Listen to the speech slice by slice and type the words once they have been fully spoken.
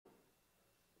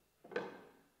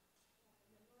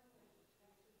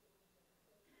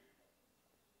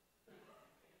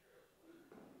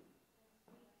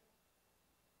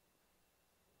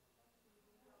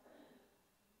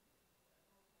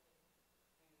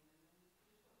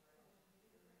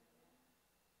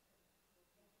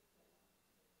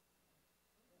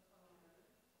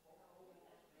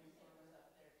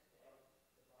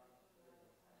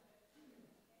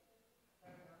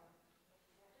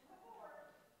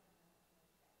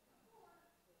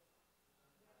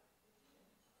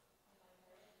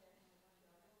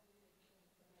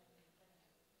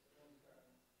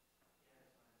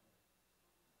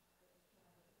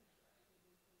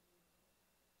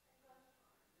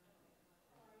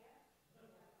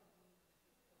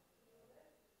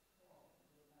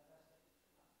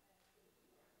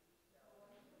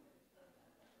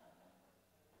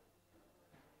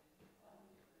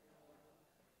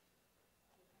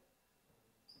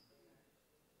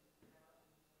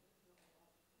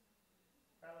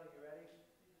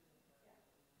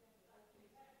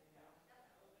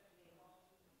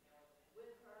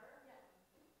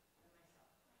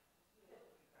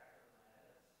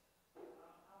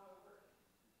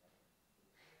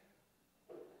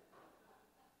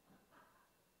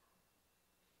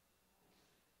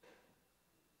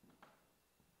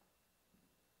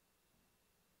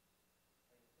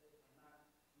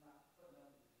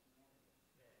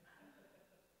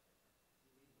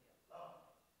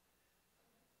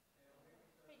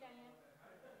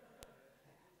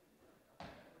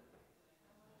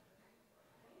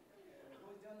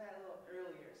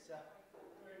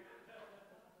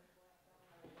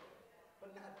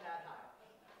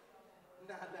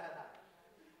Not that high.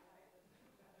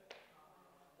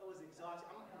 That was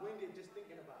exhausting. I'm winded just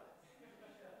thinking about it.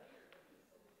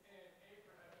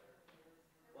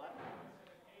 What?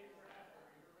 It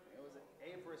was an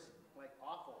A for like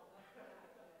awful.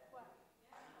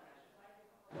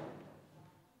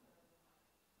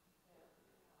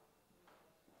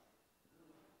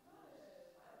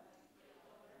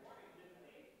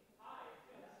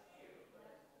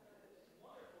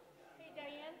 Hey,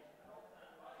 Diane.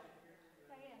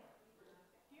 Diane,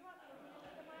 do you want me to hand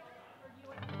you the mic, or do you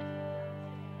want to?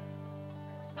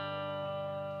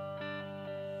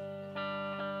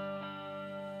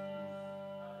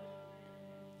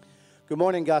 Good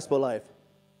morning, Gospel Life.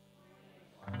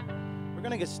 We're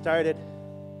going to get started.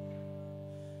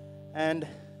 And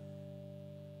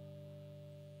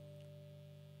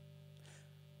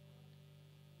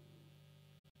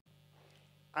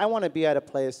I want to be at a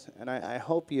place, and I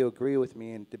hope you agree with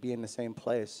me, and to be in the same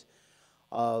place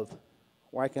of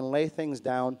where I can lay things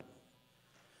down,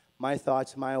 my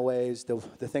thoughts, my ways, the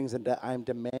things that I'm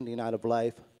demanding out of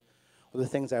life, or the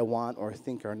things I want or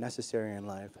think are necessary in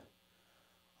life.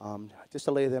 Just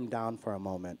to lay them down for a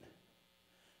moment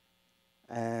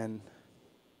and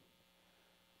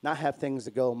not have things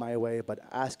that go my way, but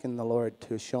asking the Lord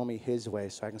to show me his way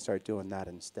so I can start doing that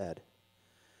instead.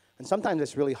 And sometimes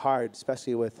it's really hard,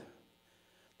 especially with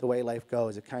the way life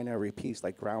goes. It kind of repeats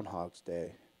like Groundhog's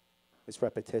Day. It's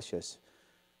repetitious.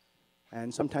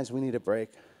 And sometimes we need to break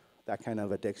that kind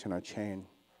of addiction or chain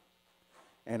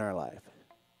in our life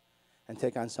and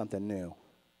take on something new.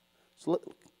 So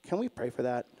can we pray for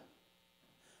that?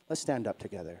 Let's stand up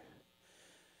together.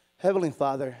 Heavenly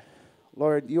Father,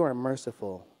 Lord, you are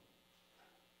merciful.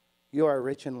 You are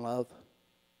rich in love.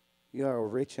 You are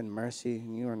rich in mercy,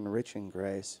 and you are rich in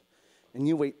grace. And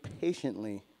you wait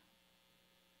patiently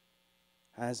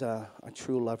as a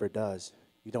true lover does.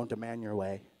 You don't demand your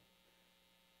way.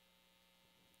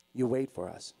 You wait for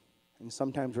us. And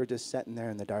sometimes we're just sitting there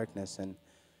in the darkness, and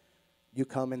you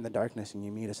come in the darkness and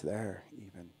you meet us there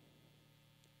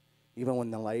even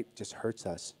when the light just hurts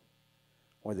us,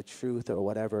 or the truth or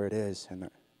whatever it is and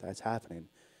that's happening.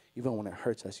 Even when it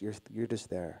hurts us, you're just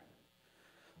there.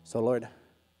 So Lord,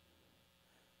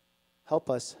 help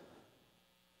us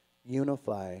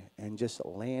unify and just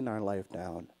laying our life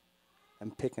down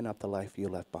and picking up the life you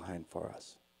left behind for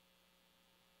us.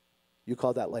 You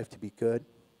call that life to be good.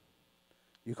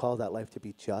 You call that life to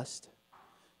be just.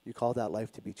 You call that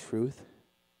life to be truth.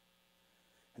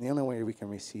 And the only way we can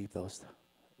receive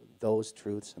those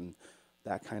truths and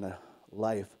that kind of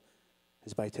life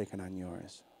is by taking on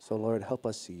yours. So Lord, help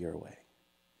us see your way.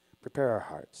 Prepare our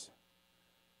hearts.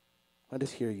 Let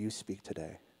us hear you speak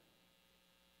today.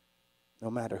 No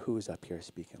matter who is up here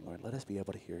speaking, Lord, let us be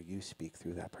able to hear you speak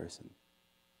through that person.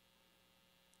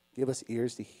 Give us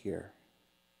ears to hear.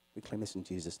 We claim this in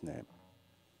Jesus' name.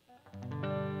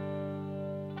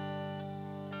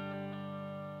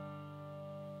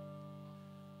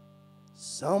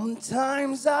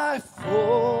 Sometimes I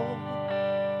fall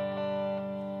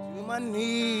to my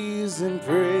knees and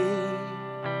pray.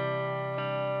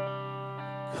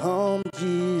 Come,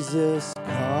 Jesus,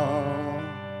 come.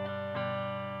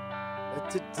 Let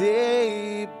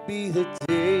today be the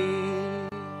day.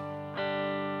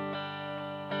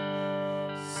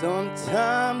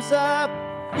 Sometimes I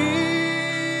feel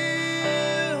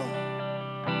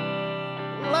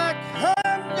like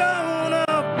I'm gonna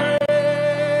break,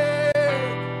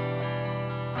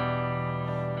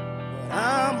 but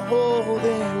I'm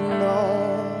holding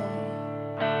on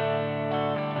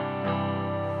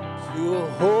to a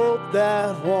hope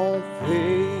that won't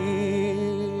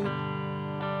fade.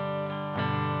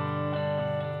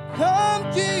 Come,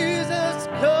 Jesus,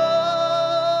 come.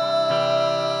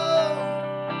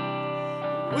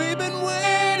 We've been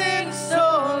waiting so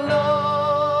long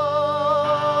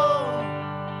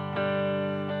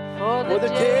for the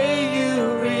day you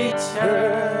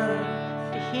return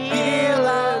to heal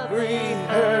every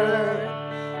hurt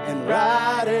and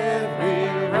right every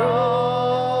wrong.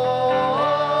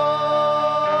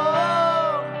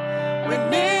 We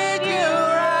need you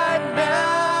right now.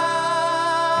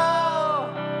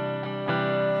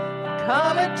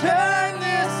 Come and turn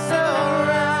this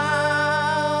around.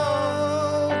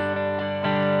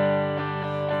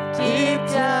 Deep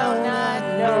down I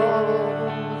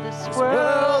know this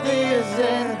world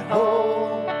isn't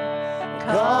whole.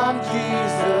 Come,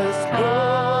 Jesus,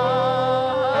 come.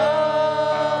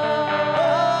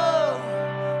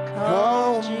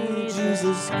 Come,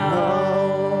 Jesus,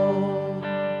 come.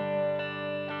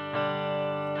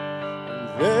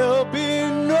 There'll be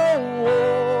no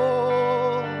war.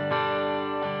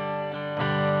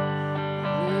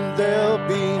 There'll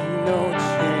be no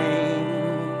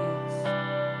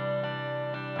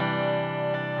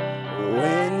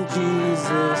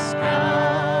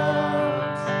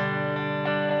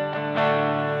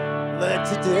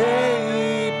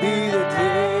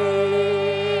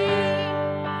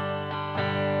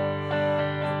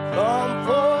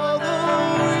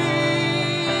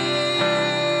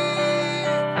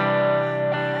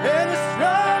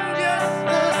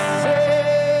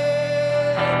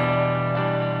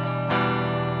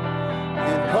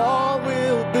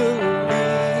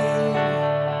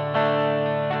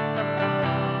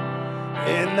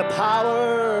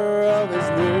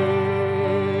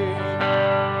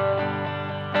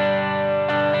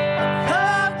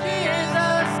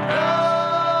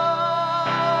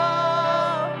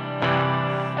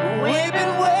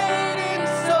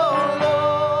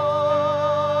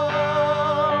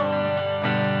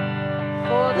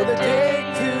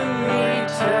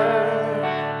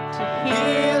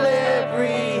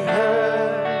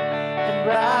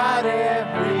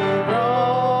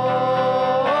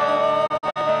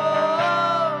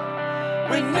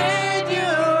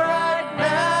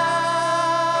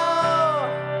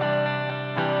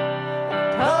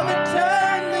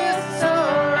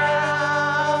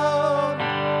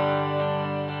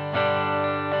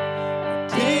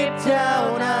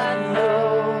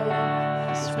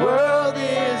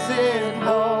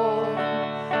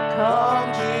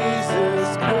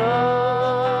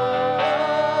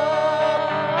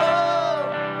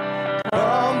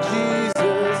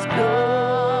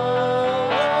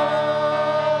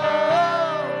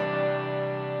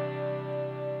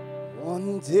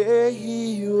One day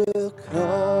he will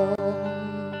come,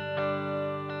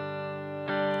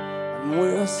 and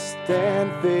we'll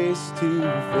stand face to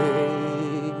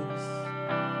face.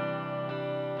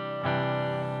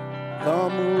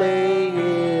 Come lay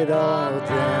it all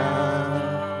down,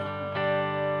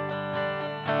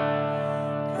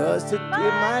 'cause it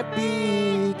might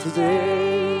be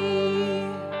today.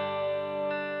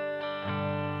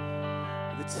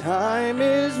 The time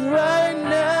is right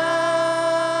now.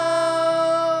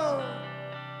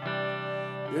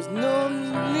 There's no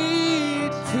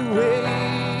need to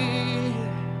wait.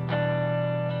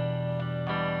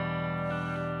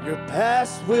 Your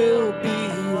past will be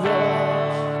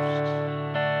washed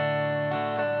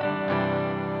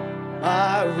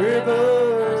by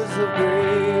rivers of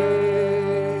grace.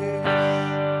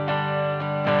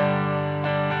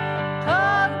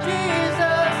 Come,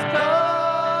 Jesus, come.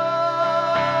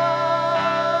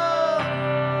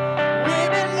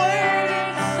 We've been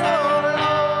waiting so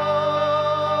long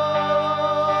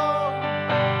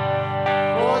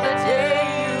for the day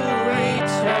you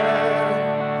return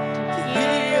to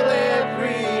heal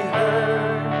every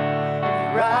hurt,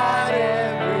 right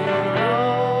every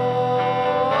wrong.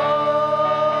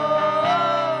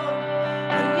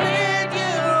 I need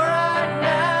you right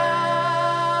now.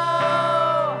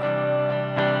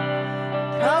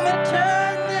 Come and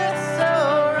turn this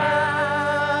around.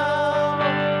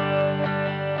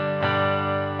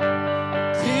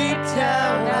 Deep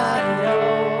down I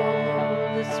know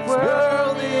this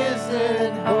world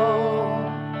isn't home.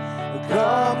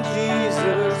 Come,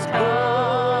 Jesus, come.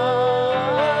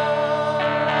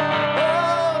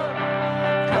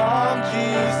 Come,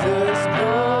 Jesus,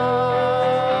 come.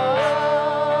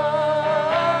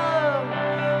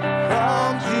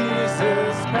 Come,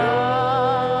 Jesus, come.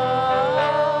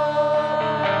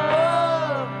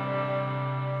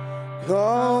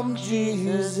 Come,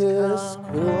 Jesus,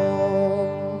 come.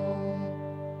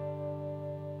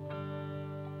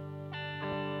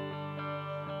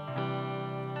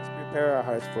 Let's prepare our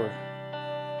hearts for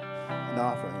an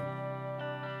offering.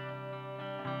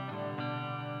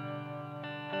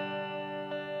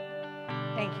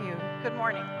 Thank you. Good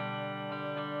morning.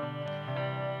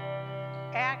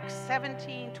 Acts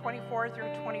 17:24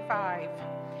 through 25.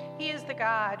 He is the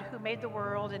God who made the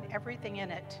world and everything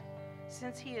in it.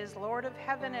 Since he is Lord of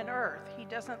heaven and earth, he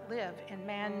doesn't live in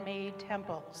man-made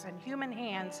temples, and human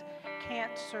hands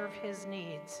can't serve his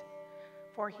needs,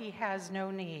 for he has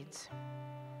no needs.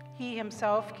 He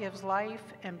himself gives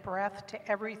life and breath to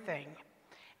everything,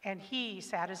 and he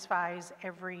satisfies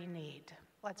every need.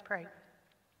 Let's pray.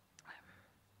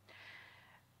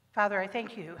 Father, I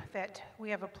thank you that we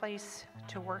have a place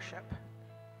to worship.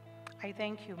 I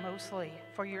thank you mostly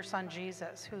for your son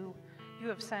Jesus, who you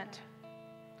have sent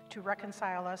to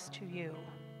reconcile us to you.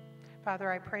 Father,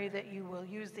 I pray that you will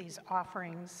use these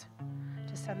offerings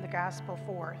to send the gospel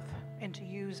forth and to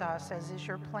use us as is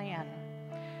your plan.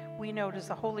 We know it is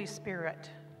the Holy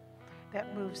Spirit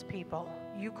that moves people.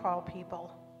 You call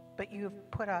people, but you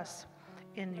have put us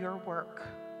in your work.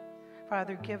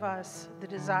 Father, give us the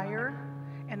desire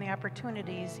and the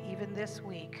opportunities even this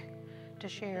week to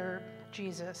share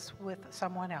Jesus with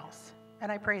someone else. And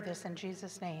I pray this in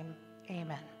Jesus' name,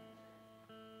 amen.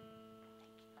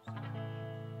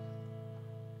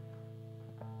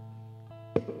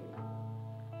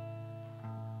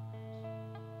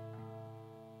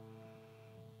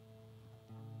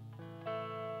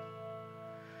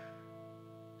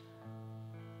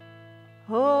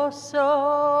 Oh, soul,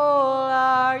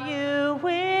 are you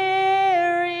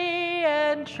weary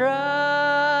and troubled?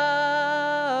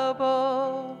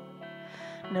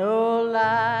 No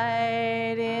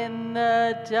light in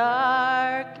the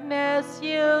darkness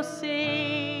you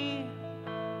see.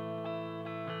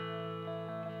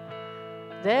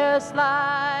 There's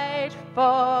light for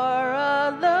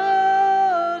a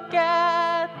look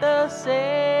at the Savior,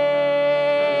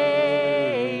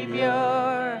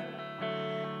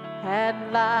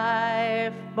 and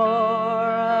life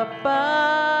more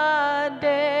abundant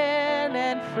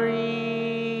and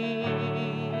free.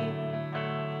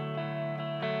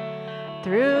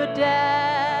 Through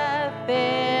death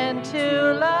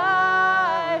into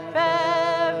life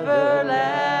everlasting,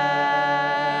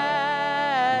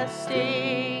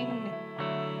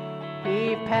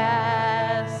 he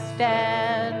passed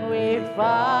and we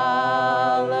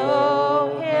follow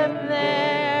him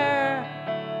there.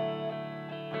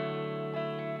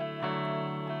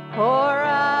 For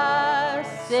us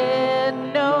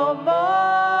sin no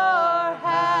more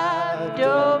have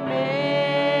dominion,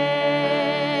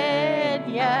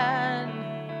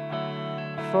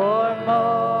 for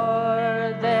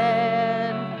more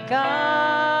than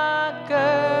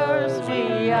conquers we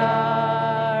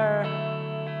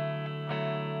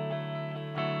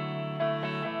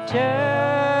Turn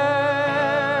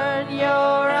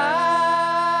your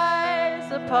eyes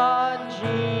upon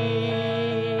Jesus.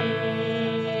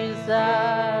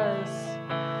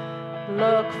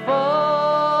 Look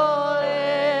full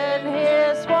in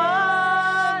his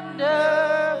wonderful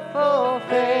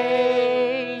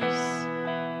face,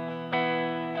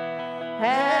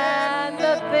 and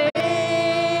the things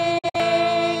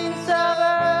of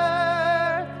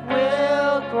earth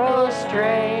will grow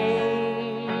strangely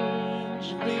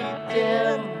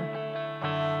dim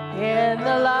in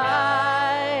the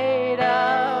light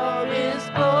of his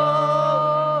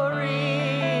glory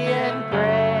and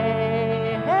grace.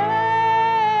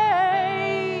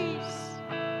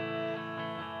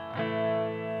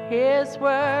 His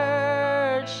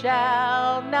word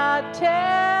shall not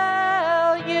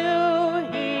tell you,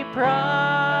 he promised.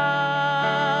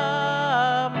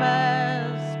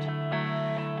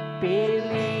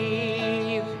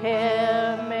 Believe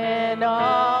him and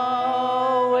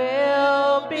all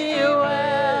will be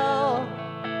well.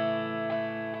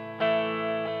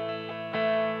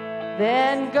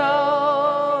 Then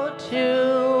go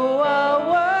to a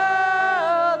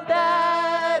world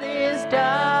that is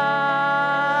dying.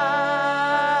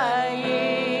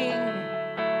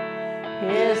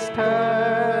 His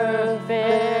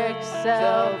perfect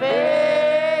salvation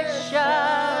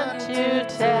to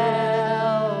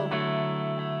tell.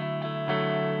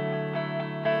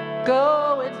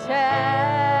 Go and tell.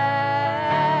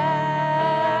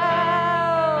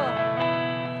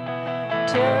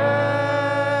 Turn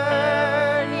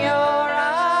your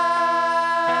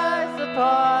eyes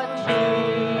upon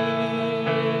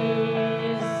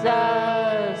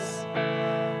Jesus.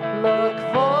 Look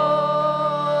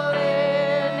full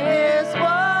in his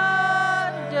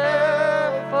wonderful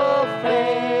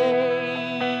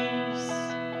face,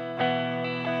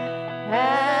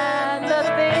 and the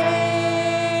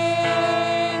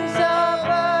things of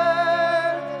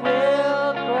earth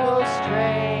will grow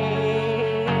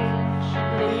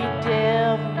strangely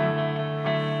dim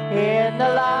in the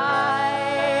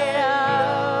light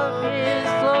of his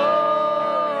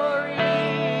glory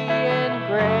and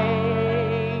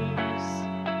grace.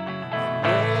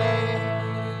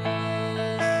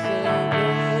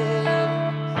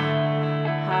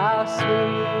 How sweet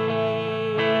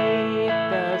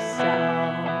the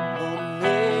sound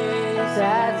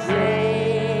that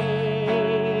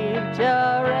saved a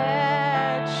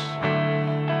wretch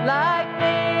like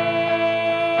me.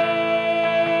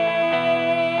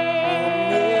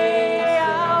 I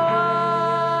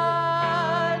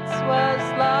once was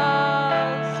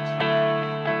lost,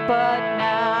 but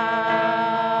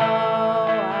now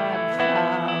I'm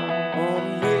found.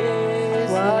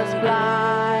 Was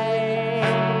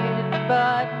blind,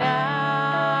 but now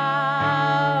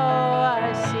I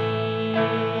see.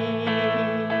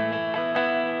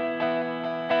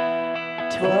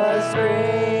 'Twas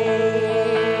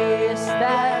grace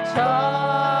that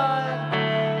taught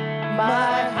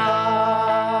my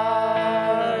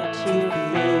heart to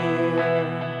fear,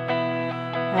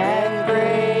 and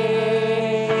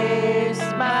grace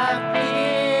my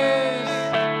fears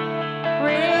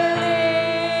relieve.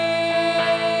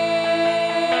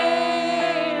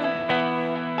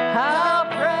 How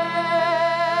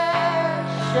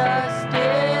precious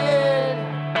did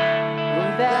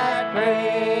that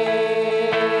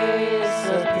grace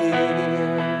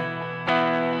appear,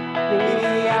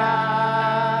 the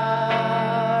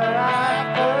hour I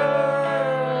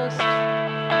first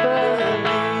believed.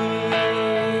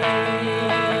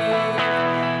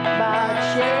 My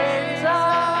chains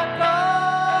are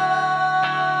gone,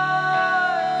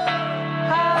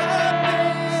 I've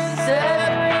been set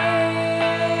free.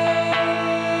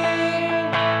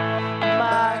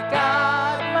 My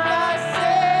God, my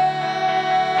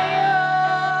Savior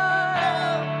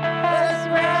has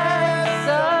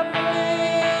ransomed me,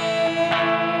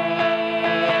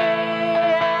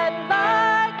 and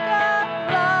like a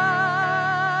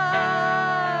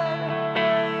flood,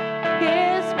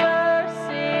 his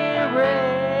mercy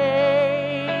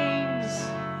reigns,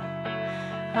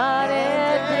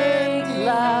 unending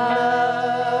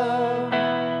love,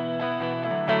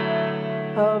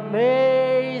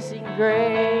 amazing grace.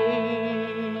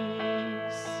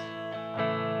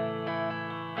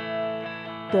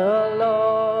 The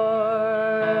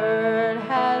Lord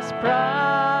has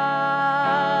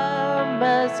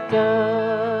promised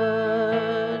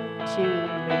good to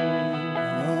me.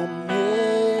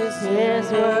 His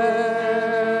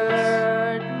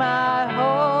word, my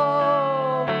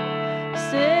hope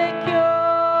secures.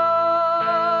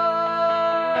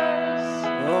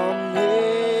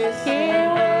 He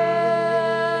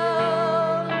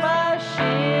will, my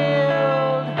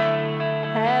shield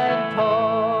and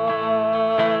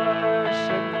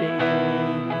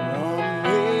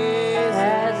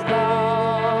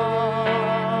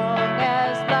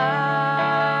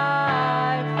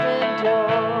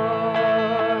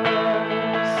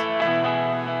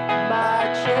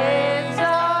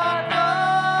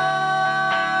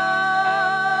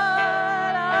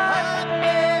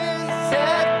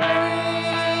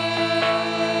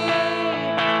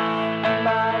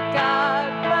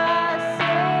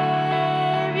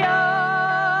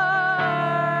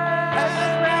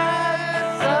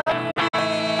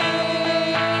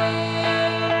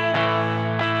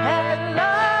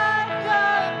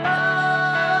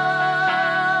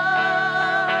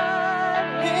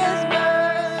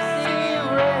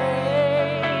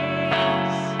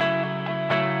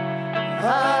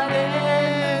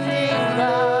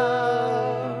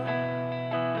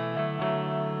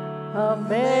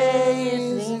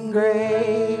Amazing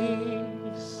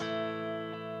grace.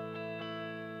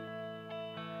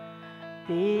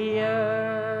 The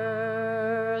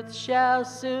earth shall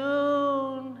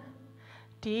soon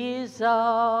dissolve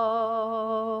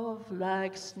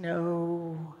like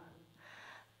snow.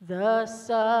 The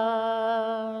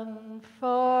sun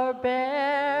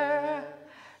forbear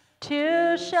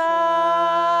to shine,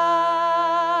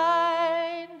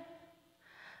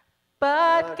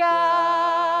 but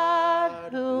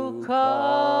God who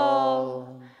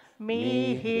called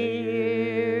me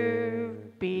here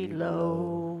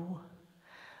below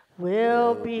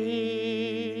will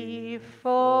be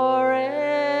forever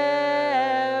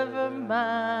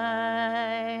mine.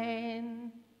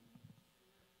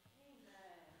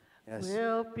 Yes.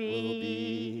 Will Will be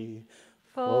be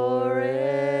forever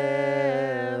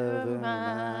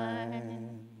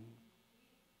mine.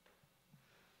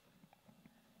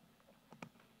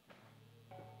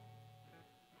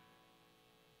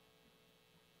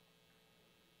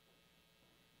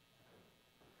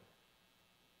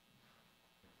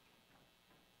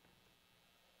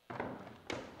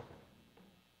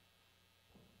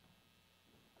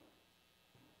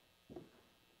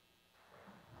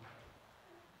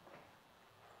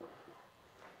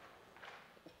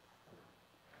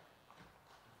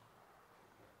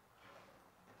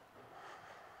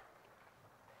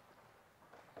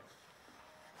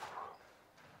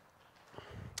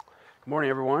 Good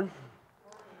morning, everyone.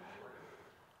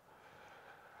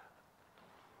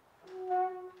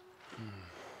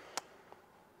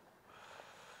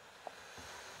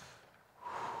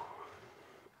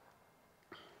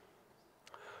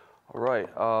 All right.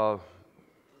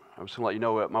 I'm just going to let you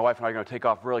know, my wife and I are going to take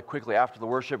off really quickly after the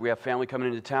worship. We have family coming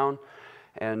into town,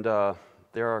 and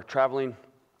they are traveling,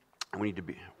 and we need to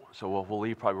be, so we'll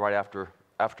leave probably right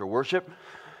after worship.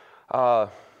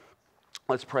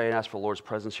 Let's pray and ask for the Lord's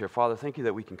presence here. Father, thank you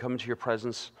that we can come into your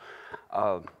presence.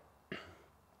 Lord,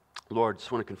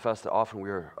 just want to confess that often we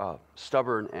are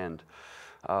stubborn and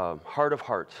hard of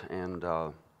heart. And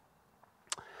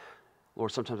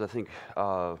Lord, sometimes I think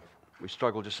we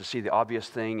struggle just to see the obvious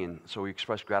thing, and so we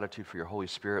express gratitude for your Holy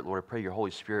Spirit. Lord, I pray your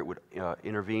Holy Spirit would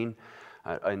intervene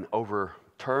and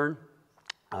overturn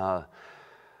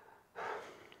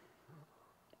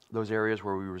those areas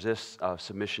where we resist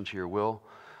submission to your will.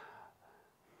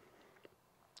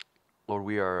 Lord,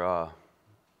 we're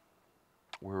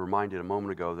reminded a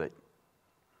moment ago that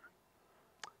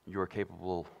you are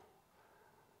capable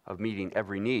of meeting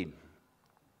every need.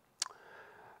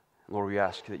 Lord, we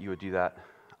ask that you would do that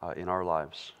in our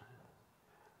lives.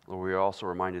 Lord, we are also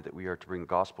reminded that we are to bring the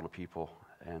gospel to people,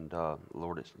 and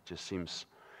Lord, it just seems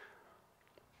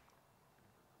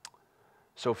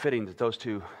so fitting that those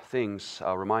two things,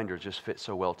 reminders, just fit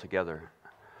so well together.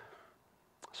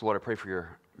 So Lord, I pray for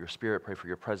your Spirit, pray for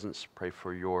your presence, pray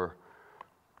for your,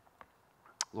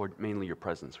 Lord, mainly your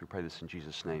presence. We pray this in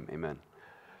Jesus' name, amen.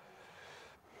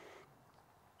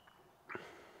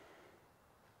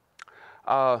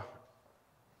 I'm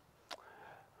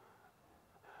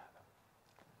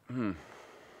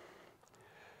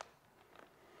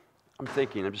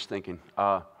just thinking.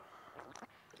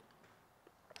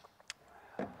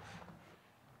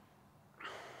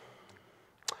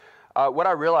 What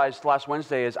I realized last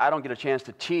Wednesday is I don't get a chance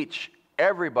to teach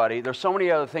everybody. There's so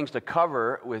many other things to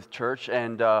cover with church,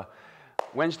 and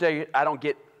Wednesday I don't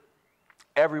get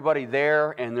everybody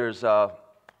there. And there's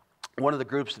one of the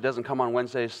groups that doesn't come on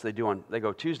Wednesdays; they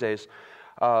go Tuesdays.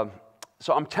 So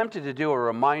I'm tempted to do a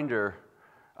reminder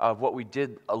of what we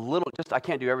did a little. I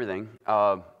can't do everything.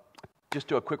 Just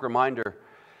do a quick reminder,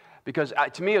 because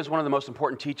to me it was one of the most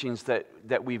important teachings that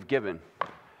we've given,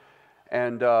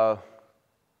 and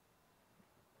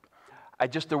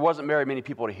there wasn't very many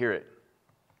people to hear it,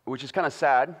 which is kind of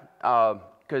sad,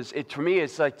 because for me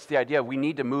it's like the idea we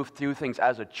need to move through things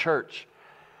as a church.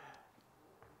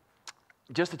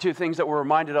 Just the two things that we're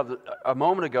reminded of a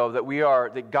moment ago,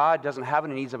 that God doesn't have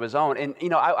any needs of his own. And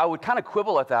I would kind of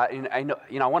quibble at that, and I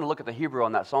want to look at the Hebrew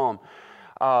on that psalm,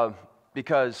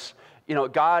 because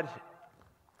God,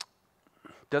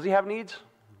 does he have needs?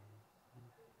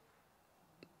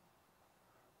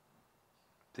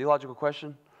 Theological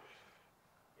question?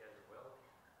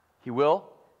 He will?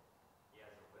 He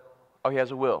has a will. Oh, he has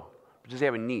a will. But does he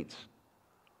have any needs?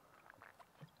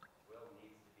 Will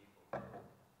needs to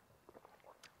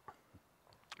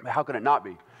be. How can it not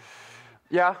be?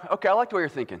 Yeah, okay, I like the way you're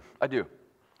thinking. I do.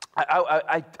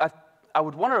 I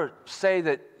would want to say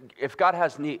that if God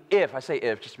has needs,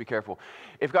 just to be careful,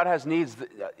 if God has needs,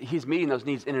 he's meeting those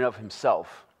needs in and of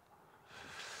himself.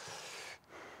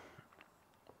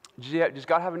 Does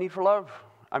God have a need for love?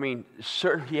 I mean,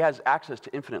 he has access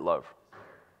to infinite love.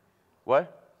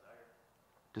 What?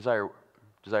 Desire.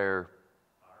 Our desire?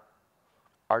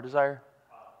 Desires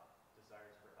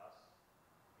for us.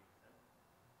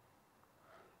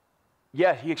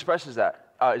 Yeah, he expresses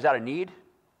that. Is that a need?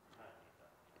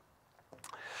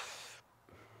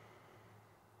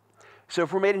 So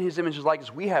if we're made in his image and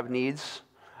likeness, we have needs.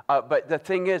 But the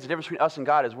thing is, the difference between us and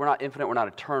God is we're not infinite, we're not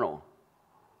eternal.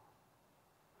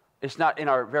 It's not in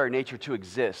our very nature to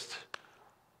exist.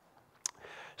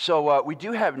 So we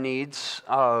do have needs.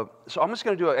 So I'm just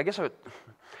going to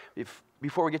do,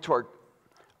 before we get to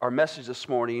our message this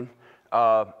morning,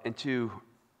 and to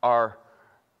our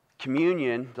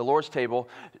communion, the Lord's table,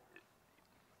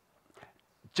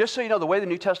 just so you know, the way the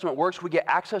New Testament works, we get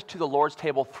access to the Lord's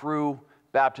table through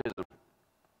baptism.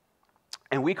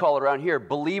 And we call it around here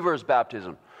believer's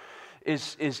baptism,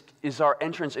 is our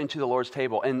entrance into the Lord's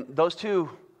table. And those two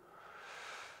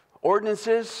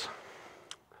ordinances,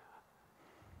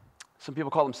 some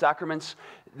people call them sacraments,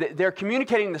 they're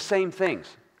communicating the same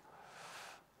things.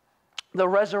 The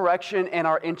resurrection and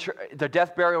the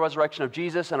death, burial, resurrection of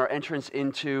Jesus and our entrance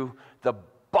into the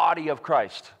body of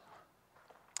Christ.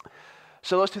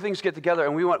 So those two things get together,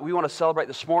 and we want to celebrate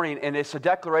this morning, and it's a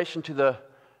declaration to the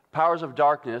powers of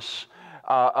darkness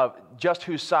of just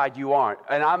whose side you are.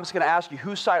 And I'm just going to ask you,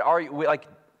 whose side are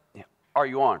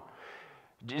you on?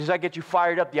 Does that get you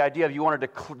fired up, the idea of you want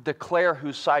to declare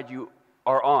whose side you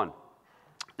are on?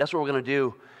 That's what we're going to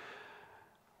do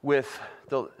with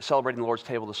celebrating the Lord's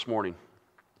table this morning.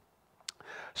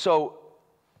 So,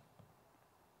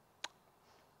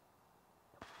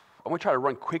 I'm going to try to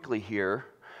run quickly here,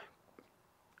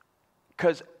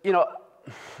 because,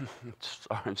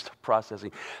 I'm still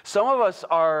processing. Some of us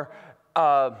are,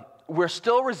 we're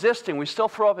still resisting. We still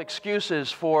throw up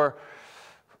excuses for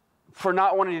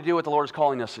not wanting to do what the Lord is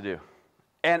calling us to do.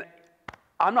 And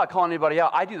I'm not calling anybody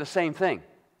out. I do the same thing.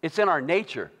 It's in our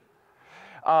nature.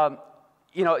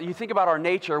 You think about our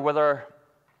nature, whether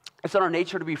it's in our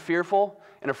nature to be fearful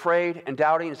and afraid and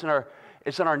doubting. It's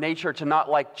in our nature to not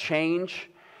like change.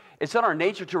 It's in our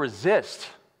nature to resist.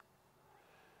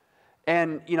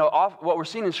 And, what we're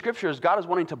seeing in Scripture is God is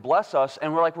wanting to bless us,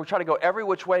 and we're trying to go every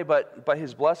which way but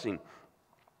His blessing.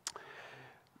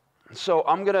 So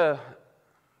I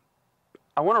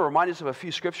want to remind us of a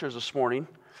few Scriptures this morning,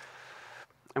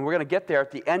 and we're going to get there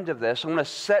at the end of this. I'm going to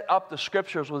set up the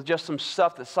Scriptures with just some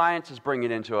stuff that science is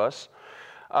bringing into us.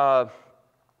 I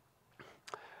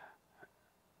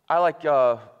like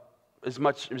as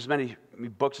many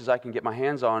books as I can get my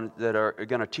hands on that are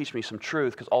going to teach me some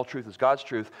truth, because all truth is God's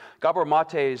truth. Gabor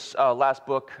Mate's last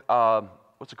book,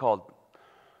 what's it called?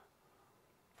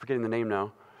 Forgetting the name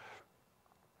now.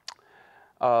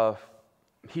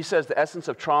 He says the essence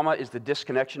of trauma is the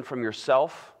disconnection from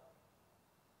yourself.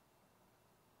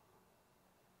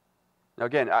 Now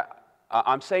again,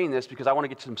 I'm saying this because I want to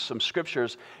get some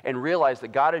scriptures and realize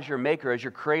that God is your maker, as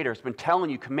your creator, has been telling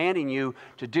you, commanding you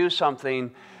to do some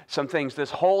things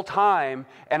this whole time,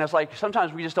 and it's like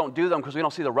sometimes we just don't do them because we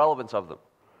don't see the relevance of them.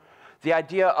 The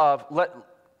idea of,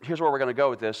 here's where we're going to go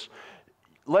with this.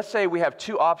 Let's say we have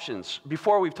two options.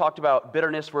 Before, we've talked about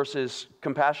bitterness versus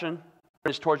compassion.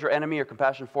 Bitterness towards your enemy or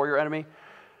compassion for your enemy.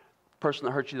 Person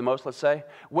that hurts you the most, let's say.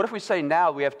 What if we say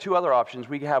now we have two other options?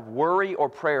 We have worry or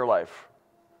prayer life.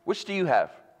 Which do you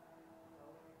have?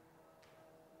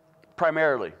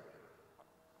 Primarily.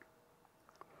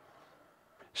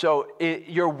 So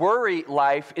your worry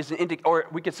life is or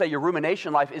we could say your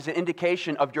rumination life is an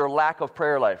indication of your lack of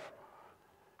prayer life.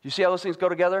 You see how those things go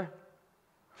together?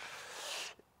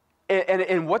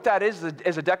 And what that is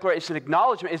a declaration, it's an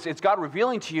acknowledgement. It's God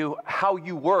revealing to you how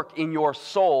you work in your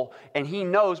soul, and He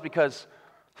knows because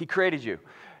He created you.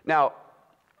 Now,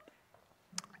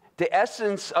 the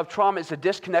essence of trauma is a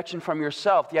disconnection from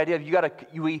yourself. The idea of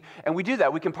we do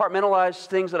that. We compartmentalize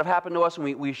things that have happened to us,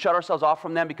 and we shut ourselves off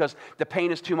from them because the pain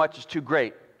is too much, it's too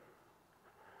great.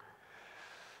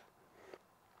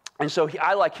 And so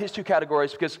I like his two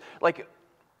categories because,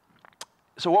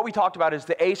 so what we talked about is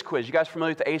the ACE quiz. You guys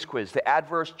familiar with the ACE quiz, the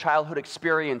Adverse Childhood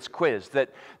Experience quiz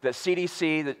that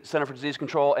CDC, the Center for Disease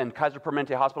Control, and Kaiser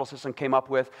Permanente Hospital System came up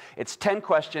with. It's 10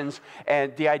 questions,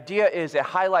 and the idea is it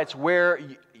highlights where,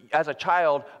 as a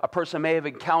child, a person may have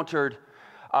encountered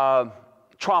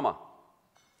trauma.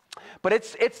 But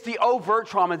it's the overt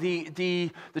trauma,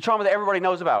 the trauma that everybody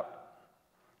knows about,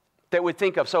 that we'd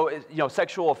think of. So,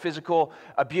 sexual or physical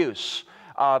abuse.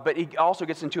 But it also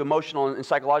gets into emotional and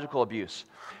psychological abuse.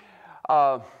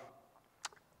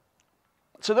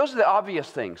 So those are the obvious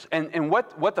things. And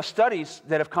what the studies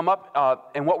that have come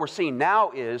up and what we're seeing now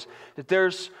is that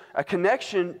there's a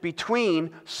connection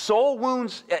between soul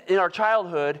wounds in our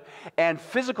childhood and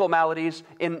physical maladies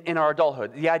in our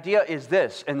adulthood. The idea is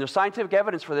this, and there's scientific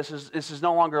evidence for this. This is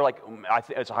no longer like,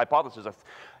 it's a hypothesis.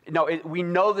 No, we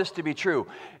know this to be true.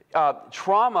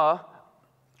 Trauma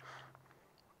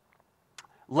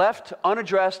left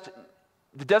unaddressed,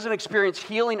 that doesn't experience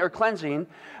healing or cleansing,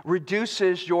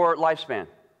 reduces your lifespan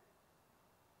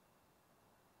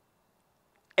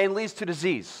and leads to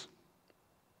disease.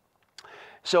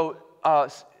 So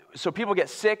people get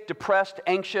sick, depressed,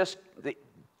 anxious.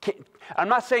 I'm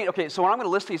not saying, okay, so when I'm going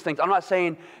to list these things, I'm not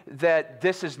saying that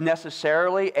this is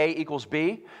necessarily A equals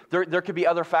B. There could be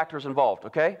other factors involved,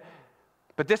 okay?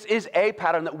 But this is a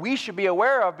pattern that we should be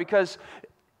aware of, because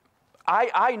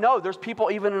I know there's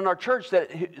people even in our church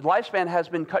that lifespan has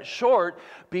been cut short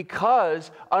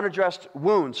because unaddressed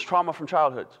wounds, trauma from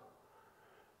childhood.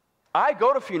 I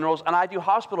go to funerals and I do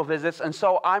hospital visits, and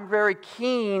so I'm very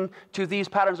keen to these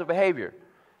patterns of behavior.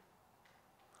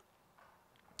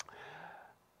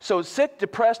 So sick,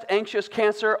 depressed, anxious,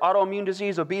 cancer, autoimmune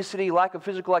disease, obesity, lack of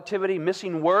physical activity,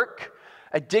 missing work,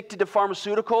 addicted to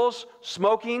pharmaceuticals,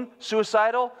 smoking,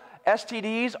 suicidal,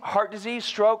 STDs, heart disease,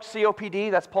 stroke, COPD,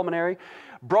 that's pulmonary,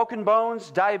 broken bones,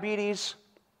 diabetes.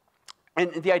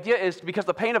 And the idea is because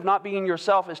the pain of not being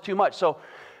yourself is too much. So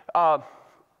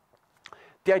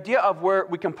the idea of where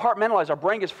we compartmentalize, our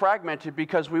brain gets fragmented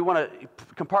because we want to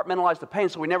compartmentalize the pain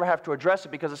so we never have to address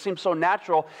it, because it seems so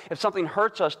natural if something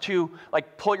hurts us to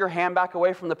like pull your hand back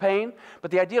away from the pain. But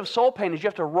the idea of soul pain is you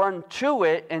have to run to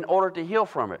it in order to heal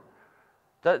from it.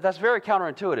 That's very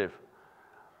counterintuitive.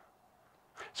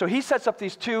 So he sets up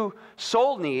these two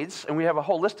soul needs, and we have a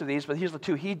whole list of these, but here's the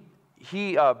two he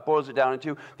boils it down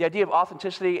into: the idea of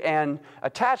authenticity and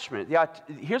attachment.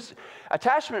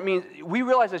 Attachment means we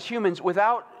realize as humans,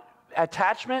 without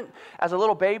attachment, as a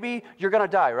little baby, you're going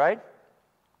to die, right?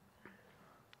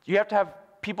 You have to have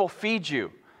people feed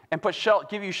you and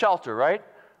give you shelter, right?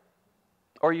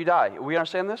 Or you die. We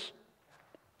understand this?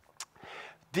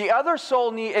 The other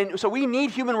soul need, and so we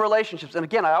need human relationships. And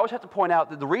again, I always have to point out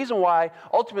that the reason why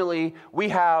ultimately we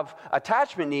have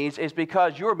attachment needs is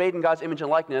because you are made in God's image and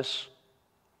likeness.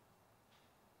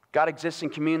 God exists in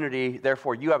community,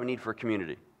 therefore you have a need for a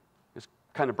community. This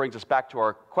kind of brings us back to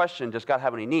our question, does God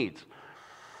have any needs?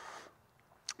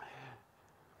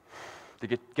 To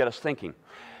get us thinking.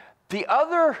 The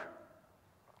other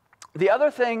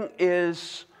thing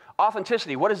is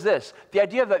authenticity. What is this? The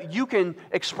idea that you can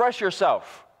express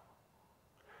yourself.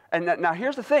 And now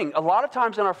here's the thing. A lot of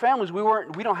times in our families, we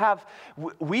don't have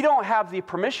the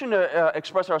permission to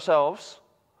express ourselves.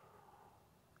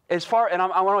 And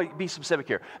I want to be specific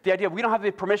here. The idea of we don't have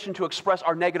the permission to express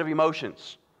our negative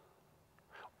emotions.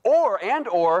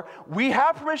 Or we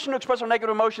have permission to express our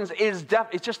negative emotions. It's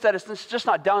just that it's just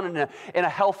not done in a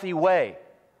healthy way.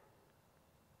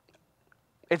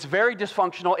 It's very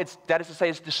dysfunctional. That is to say,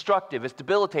 it's destructive. It's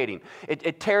debilitating.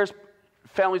 It tears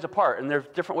families apart, and there's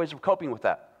different ways of coping with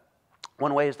that.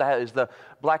 One way is the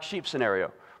black sheep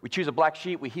scenario. We choose a black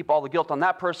sheep. We heap all the guilt on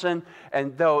that person,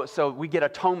 so we get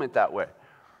atonement that way.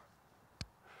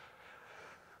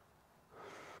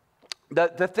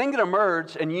 The thing that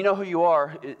emerged, and you know who you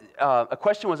are, a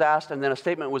question was asked and then a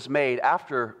statement was made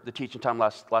after the teaching time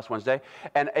last Wednesday,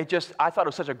 and I thought it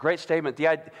was such a great statement.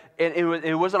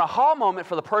 It was an aha moment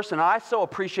for the person, and I so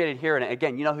appreciated hearing it.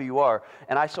 Again, you know who you are,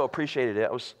 and I so appreciated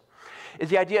it.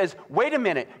 The idea is, wait a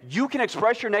minute, you can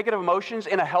express your negative emotions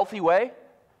in a healthy way?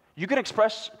 You can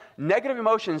express negative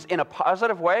emotions in a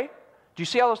positive way? Do you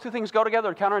see how those two things go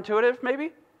together? Counterintuitive,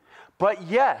 maybe? But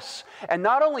yes, and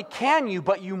not only can you,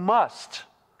 but you must.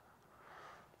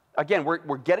 Again,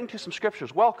 we're getting to some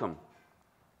scriptures. Welcome.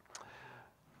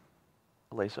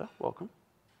 Elisa, welcome.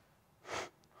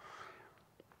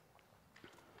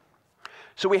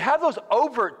 So we have those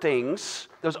overt things,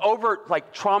 those overt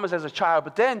like traumas as a child,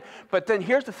 but then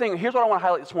here's the thing, here's what I want to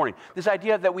highlight this morning. This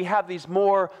idea that we have these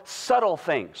more subtle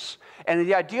things. And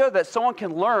the idea that someone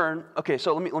can learn, okay,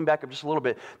 so let me back up just a little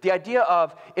bit. The idea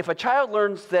of if a child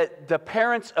learns that the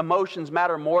parent's emotions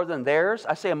matter more than theirs,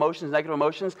 I say emotions, negative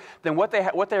emotions, then what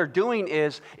they're doing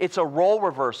is it's a role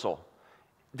reversal.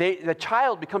 The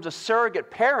child becomes a surrogate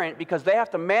parent because they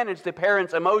have to manage the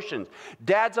parent's emotions.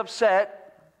 Dad's upset,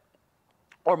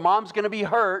 or mom's going to be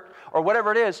hurt, or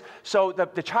whatever it is. So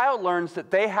the child learns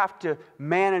that they have to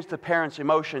manage the parent's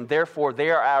emotion. Therefore, they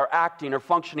are acting or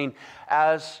functioning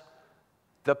as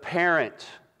the parent.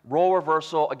 Role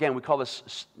reversal, again, we call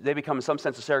this, they become in some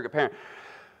sense a surrogate parent.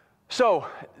 So,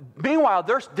 meanwhile,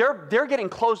 they're getting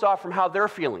closed off from how they're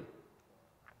feeling.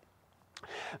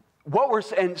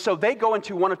 And so they go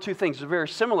into one of two things. They're very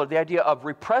similar. The idea of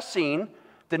repressing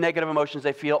the negative emotions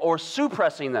they feel or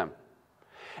suppressing them.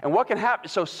 And what can happen,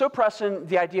 so suppressing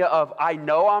the idea of, I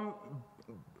know I'm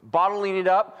bottling it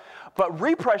up, but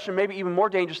repression may be even more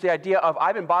dangerous. The idea of,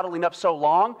 I've been bottling up so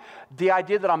long, the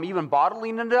idea that I'm even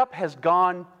bottling it up has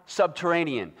gone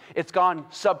subterranean. It's gone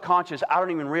subconscious. I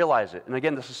don't even realize it. And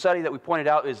again, the study that we pointed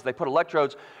out is they put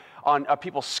electrodes on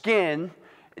people's skin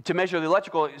to measure the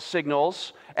electrical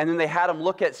signals, and then they had them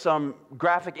look at some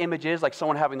graphic images, like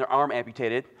someone having their arm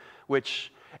amputated,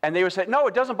 and they would say, no,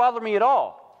 it doesn't bother me at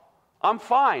all. I'm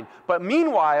fine. But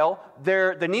meanwhile,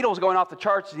 the needle was going off the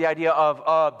charts, the idea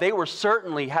of they were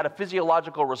certainly had a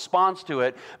physiological response to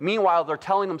it. Meanwhile, they're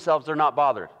telling themselves they're not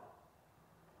bothered.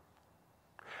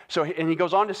 So, and he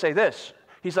goes on to say this.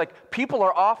 He's like, people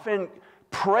are often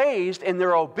praised in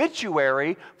their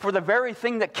obituary for the very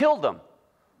thing that killed them.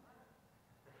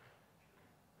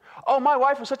 Oh, my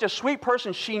wife was such a sweet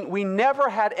person. We never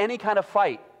had any kind of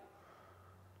fight.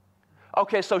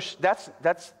 Okay, so that's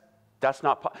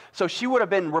not, so she would have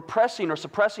been repressing or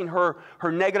suppressing her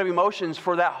negative emotions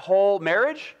for that whole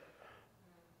marriage?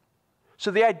 So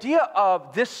the idea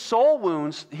of this soul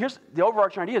wounds, here's the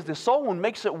overarching idea, is this soul wound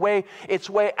makes its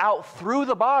way out through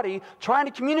the body trying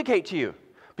to communicate to you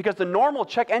because the normal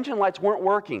check engine lights weren't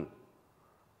working.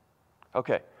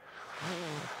 Okay.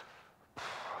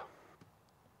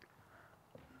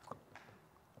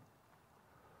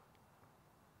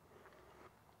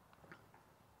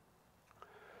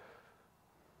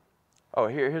 Oh,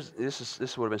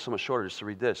 this would have been so much shorter just to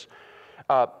read this.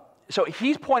 So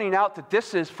he's pointing out that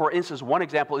this is, for instance, one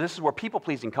example. This is where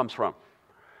people-pleasing comes from.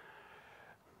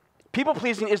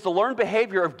 People-pleasing is the learned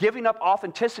behavior of giving up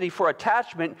authenticity for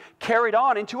attachment carried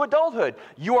on into adulthood.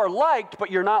 You are liked, but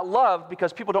you're not loved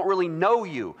because people don't really know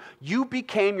you. You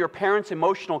became your parents'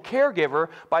 emotional caregiver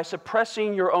by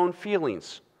suppressing your own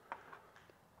feelings.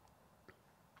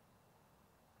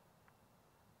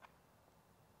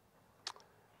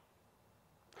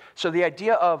 So the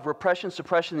idea of repression,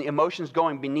 suppression, the emotions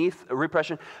going beneath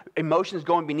repression, emotions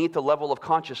going beneath the level of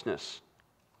consciousness.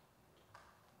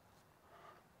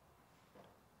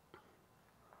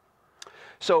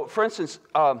 So, for instance,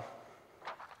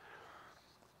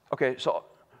 okay, so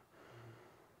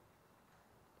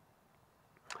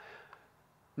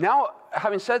now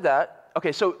having said that,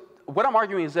 okay, so what I'm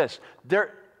arguing is this: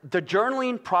 the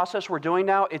journaling process we're doing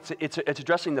now, it's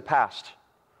addressing the past.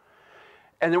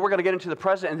 And then we're going to get into the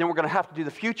present, and then we're going to have to do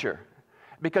the future.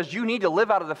 Because you need to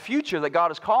live out of the future that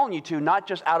God is calling you to, not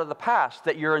just out of the past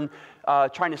that you're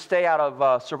trying to stay out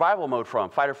of survival mode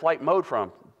from, fight or flight mode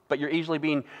from. But you're easily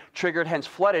being triggered, hence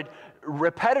flooded,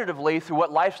 repetitively through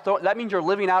what life's throwing. That means you're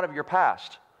living out of your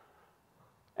past.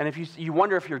 And if you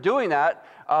wonder if you're doing that,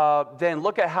 then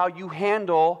look at how you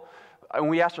handle. And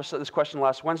we asked ourselves this question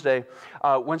last Wednesday.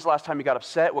 When's the last time you got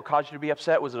upset? What caused you to be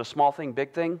upset? Was it a small thing,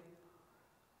 big thing?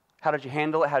 How did you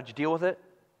handle it? How did you deal with it?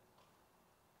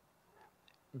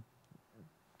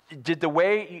 Did the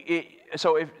way,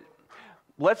 so if,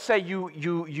 let's say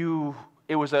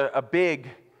it was a big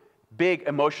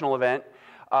emotional event,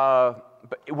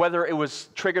 whether it was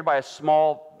triggered by a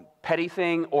small petty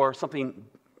thing or something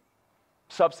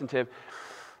substantive,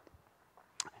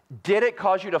 did it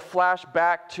cause you to flash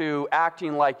back to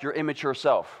acting like your immature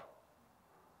self?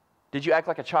 Did you act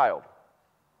like a child?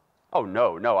 Oh,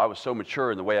 no, I was so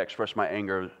mature in the way I expressed my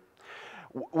anger.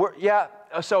 Yeah,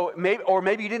 so maybe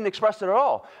you didn't express it at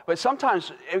all. But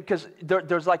sometimes, because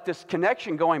there's like this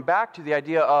connection going back to the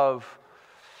idea of,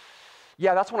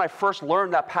 yeah, that's when I first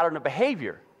learned that pattern of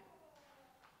behavior.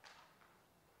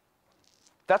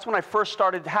 That's when I first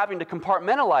started having to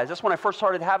compartmentalize. That's when I first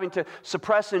started having to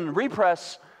suppress and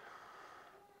repress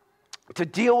to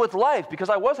deal with life, because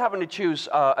I was having to choose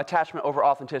attachment over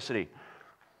authenticity.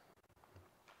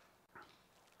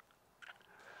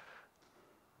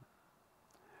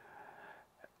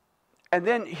 And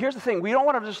then here's the thing. We don't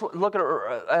want to just look at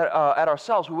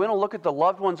ourselves. We want to look at the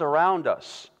loved ones around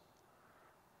us.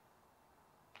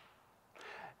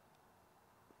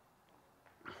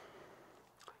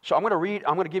 So I'm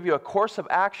going to give you a course of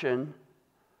action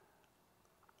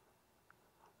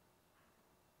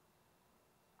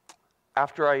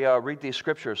after I read these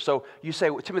scriptures. So you say,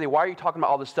 Timothy, why are you talking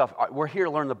about all this stuff? We're here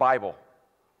to learn the Bible.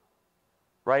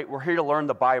 Right? We're here to learn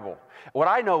the Bible. What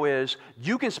I know is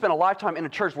you can spend a lifetime in a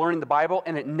church learning the Bible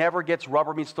and it never gets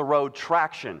rubber meets the road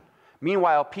traction.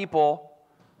 Meanwhile, people's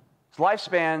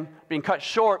lifespan being cut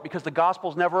short because the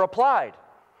gospel's never applied.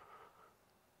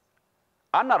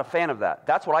 I'm not a fan of that.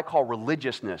 That's what I call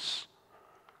religiousness.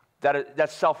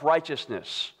 That's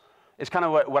self-righteousness. It's kind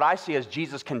of what I see as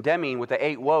Jesus condemning with the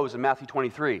 8 woes in Matthew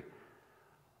 23.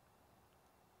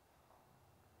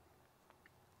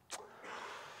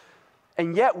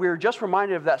 And yet we're just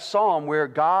reminded of that psalm where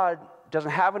God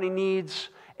doesn't have any needs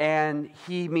and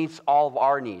he meets all of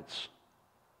our needs.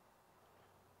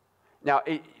 Now,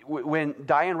 when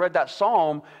Diane read that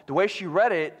psalm, the way she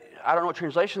read it, I don't know what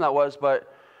translation that was,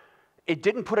 but it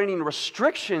didn't put any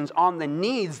restrictions on the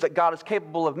needs that God is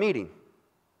capable of meeting.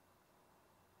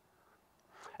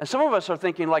 And some of us are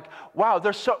thinking like, wow,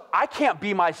 I can't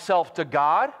be myself to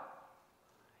God.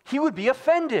 He would be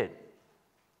offended.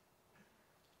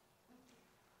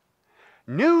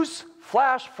 News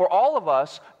flash for all of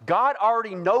us, God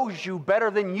already knows you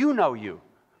better than you know you.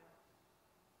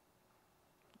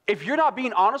 If you're not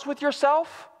being honest with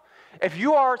yourself, if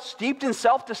you are steeped in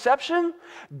self-deception,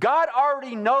 God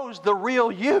already knows the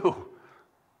real you.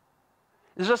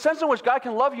 There's a sense in which God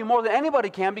can love you more than anybody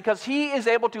can because he is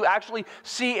able to actually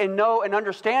see and know and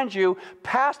understand you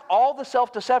past all the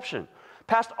self-deception,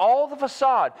 past all the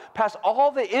facade, past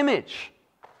all the image.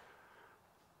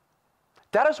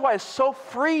 That is why it's so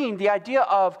freeing, the idea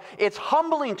of it's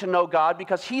humbling to know God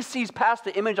because he sees past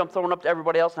the image I'm throwing up to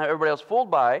everybody else and have everybody else fooled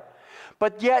by.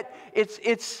 But yet,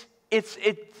 it's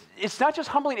not just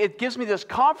humbling, it gives me this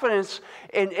confidence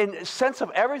and sense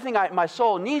of everything my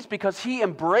soul needs because he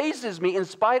embraces me in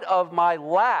spite of my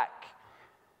lack,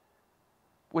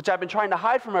 which I've been trying to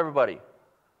hide from everybody.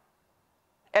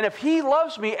 And if he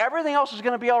loves me, everything else is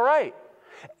going to be all right.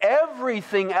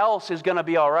 Everything else is going to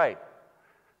be all right.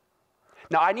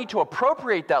 Now, I need to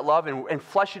appropriate that love and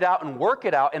flesh it out and work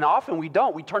it out, and often we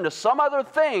don't. We turn to some other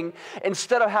thing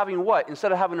instead of having what?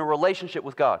 Instead of having a relationship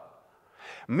with God.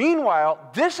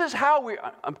 Meanwhile, this is how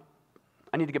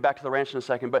I need to get back to the ranch in a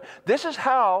second, but this is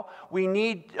how we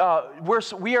need,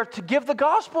 we are to give the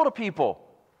gospel to people.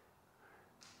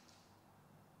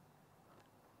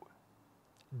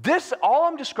 All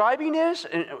I'm describing is,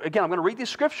 and again, I'm going to read these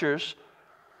scriptures,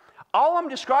 all I'm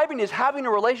describing is having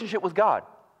a relationship with God.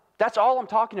 That's all I'm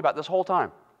talking about this whole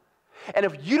time. And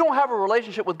if you don't have a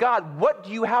relationship with God, what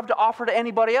do you have to offer to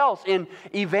anybody else in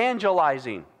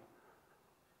evangelizing?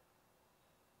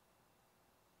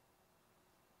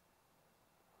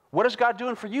 What is God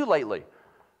doing for you lately?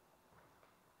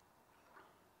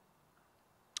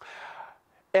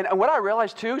 And what I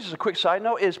realized too, just a quick side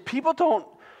note, is people don't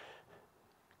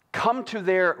come to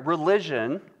their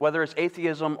religion, whether it's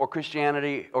atheism or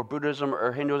Christianity or Buddhism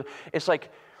or Hinduism, it's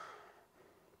like,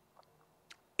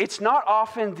 it's not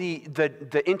often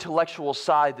the intellectual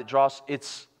side that draws,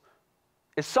 it's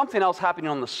something else happening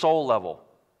on the soul level.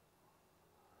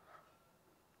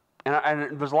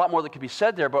 And there's a lot more that could be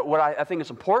said there, but what I think is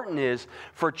important is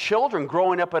for children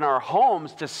growing up in our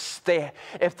homes to stay,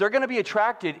 if they're going to be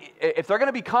attracted, if they're going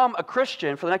to become a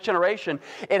Christian for the next generation,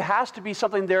 it has to be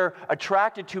something they're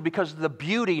attracted to because of the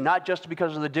beauty, not just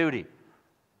because of the duty.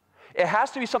 It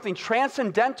has to be something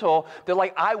transcendental that,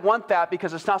 like, I want that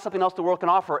because it's not something else the world can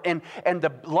offer. And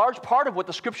the large part of what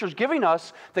the Scripture is giving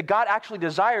us that God actually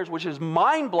desires, which is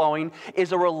mind-blowing,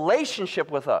 is a relationship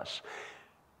with us.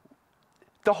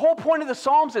 The whole point of the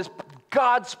Psalms is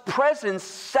God's presence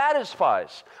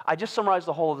satisfies. I just summarized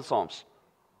the whole of the Psalms.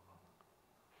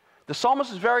 The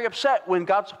psalmist is very upset when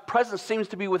God's presence seems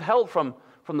to be withheld from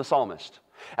the psalmist.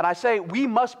 And I say, we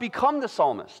must become the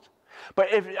psalmist.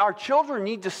 But if our children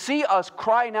need to see us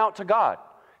crying out to God,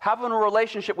 having a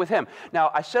relationship with him. Now,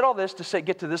 I said all this to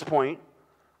get to this point.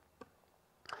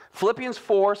 Philippians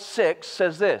 4:6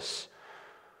 says this.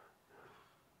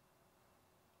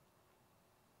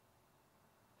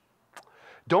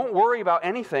 Don't worry about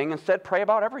anything, instead pray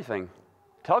about everything.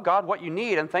 Tell God what you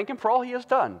need and thank him for all he has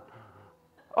done.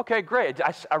 Okay, great.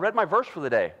 I read my verse for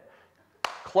the day.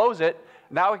 Close it.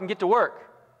 Now I can get to work.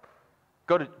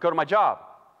 Go to my job.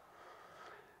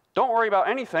 Don't worry about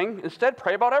anything. Instead,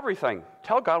 pray about everything.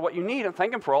 Tell God what you need and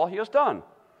thank him for all he has done.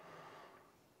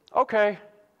 Okay.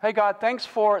 Hey, God, thank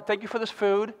you for this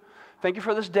food. Thank you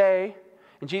for this day.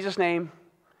 In Jesus' name,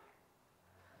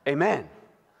 amen.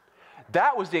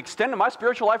 That was the extent of my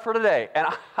spiritual life for today, and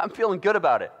I'm feeling good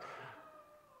about it.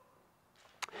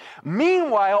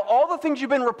 Meanwhile, all the things you've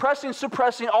been repressing,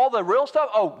 suppressing, all the real stuff,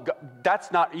 that's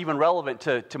not even relevant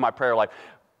to my prayer life.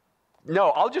 No,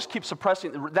 I'll just keep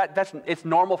suppressing. It's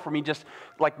normal for me just,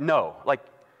 no.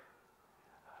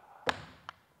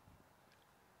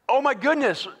 Oh my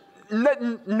goodness,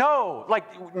 no.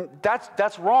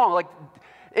 That's wrong.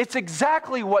 It's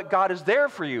exactly what God is there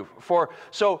for you for.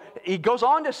 So he goes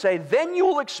on to say, then you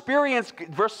will experience,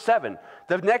 verse 7,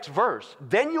 the next verse,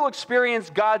 then you'll experience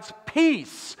God's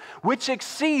peace, which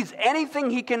exceeds anything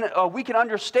we can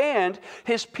understand.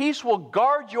 His peace will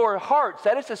guard your hearts,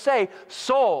 that is to say,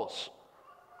 souls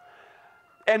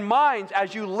and minds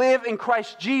as you live in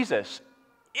Christ Jesus.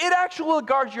 It actually will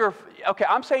guard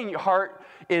I'm saying your heart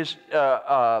is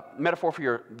metaphor for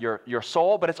your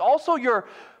soul, but it's also your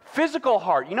physical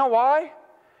heart. You know why?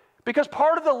 Because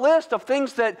part of the list of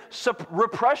things that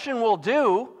repression will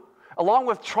do, along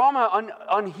with trauma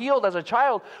unhealed as a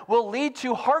child, will lead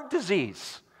to heart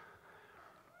disease.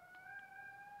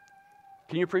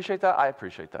 Can you appreciate that? I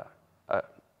appreciate that.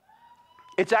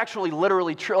 It's actually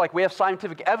literally true. Like, we have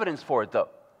scientific evidence for it, though.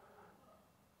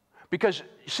 Because,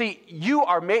 see, you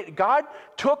are made, God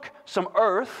took some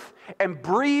earth and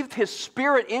breathed his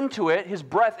spirit into it, his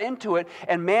breath into it,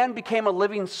 and man became a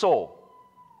living soul.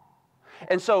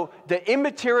 And so the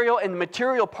immaterial and the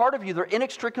material part of you, they're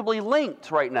inextricably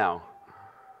linked right now.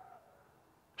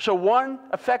 So one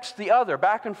affects the other,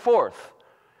 back and forth.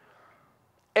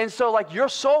 And so, like, your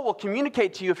soul will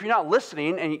communicate to you if you're not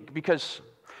listening, and because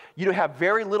you have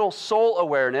very little soul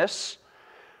awareness.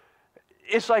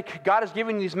 It's like God is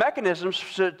giving these mechanisms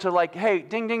to like, hey,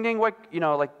 ding, ding, ding, like,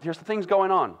 like, here's the things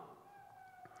going on.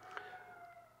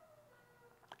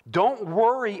 Don't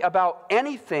worry about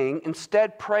anything.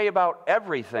 Instead, pray about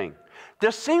everything.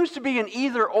 There seems to be an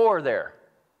either or there.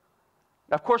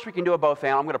 Of course, we can do it both.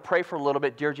 And I'm going to pray for a little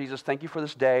bit. Dear Jesus, thank you for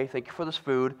this day. Thank you for this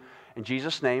food. In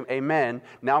Jesus' name, amen.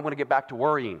 Now I'm going to get back to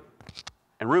worrying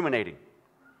and ruminating.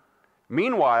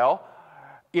 Meanwhile,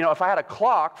 if I had a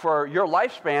clock for your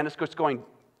lifespan, it's just going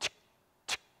tick,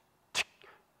 tick, tick,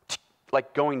 tick,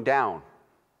 like going down.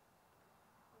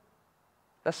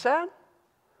 That's sad?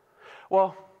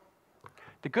 Well,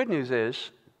 the good news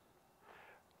is,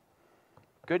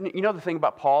 the thing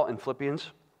about Paul in Philippians?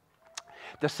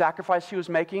 The sacrifice he was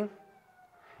making,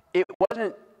 it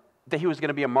wasn't that he was going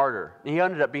to be a martyr. He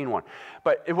ended up being one.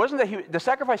 But it wasn't that the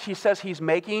sacrifice he says he's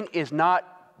making is not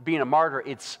being a martyr,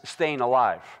 it's staying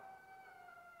alive.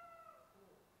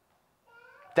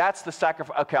 That's the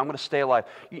sacrifice. Okay, I'm going to stay alive.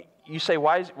 You say,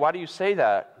 why do you say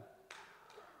that?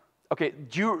 Okay,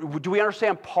 do we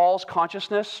understand Paul's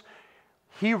consciousness?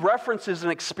 He references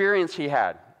an experience he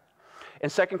had. In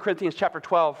 2 Corinthians chapter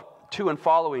 12, 2 and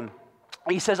following,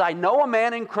 he says, I know a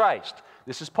man in Christ.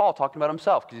 This is Paul talking about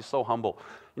himself because he's so humble.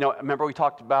 Remember we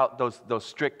talked about those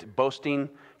strict boasting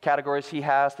categories he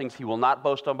has, things he will not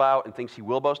boast about and things he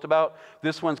will boast about.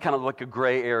 This one's kind of like a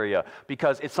gray area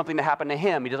because it's something that happened to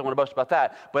him. He doesn't want to boast about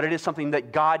that, but it is something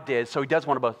that God did, so he does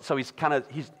want to boast. So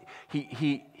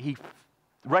he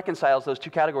reconciles those two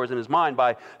categories in his mind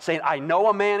by saying, I know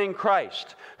a man in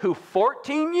Christ who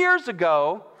 14 years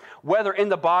ago, whether in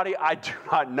the body I do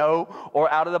not know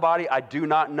or out of the body I do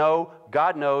not know,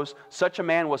 God knows, such a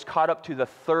man was caught up to the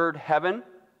third heaven.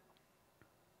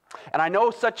 And I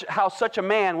know how such a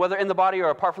man, whether in the body or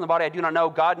apart from the body I do not know,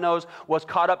 God knows, was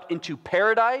caught up into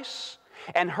paradise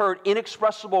and heard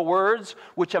inexpressible words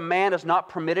which a man is not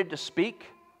permitted to speak.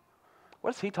 What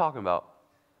is he talking about?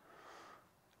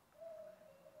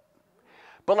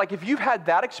 But like, if you've had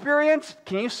that experience,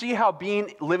 can you see how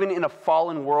living in a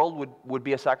fallen world would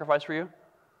be a sacrifice for you?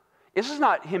 This is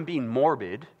not him being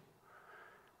morbid.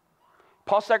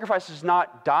 Paul's sacrifice is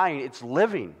not dying, it's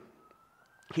living.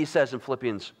 He says in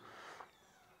Philippians.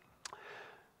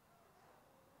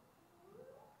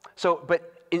 So,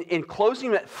 but in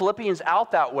closing Philippians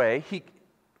out that way,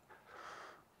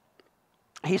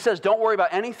 he says, don't worry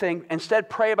about anything.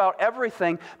 Instead, pray about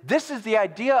everything. This is the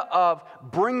idea of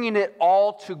bringing it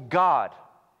all to God.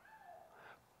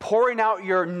 Pouring out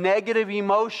your negative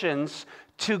emotions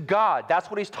to God.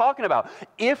 That's what he's talking about.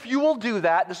 If you will do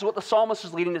that, this is what the psalmist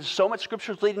is leading us, so much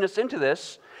scripture is leading us into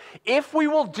this. If we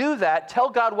will do that, tell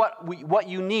God what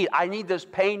you need. I need this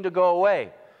pain to go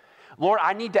away. Lord,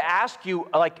 I need to ask you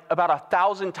like about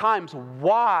 1,000 times,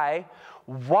 why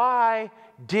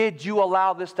did you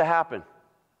allow this to happen?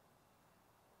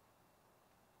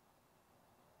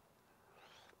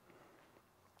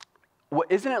 Well,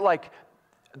 isn't it like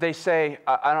they say,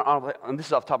 I don't, and this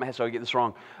is off the top of my head, so I get this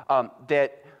wrong,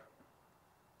 that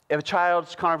if a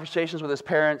child's conversations with his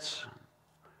parents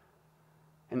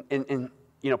and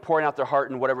pouring out their heart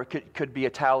and whatever, could be a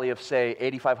tally of, say,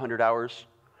 8,500 hours.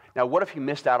 Now, what if he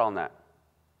missed out on that?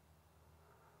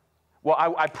 Well,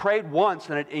 I prayed once,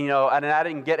 and and I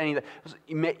didn't get any.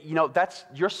 That's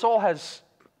your soul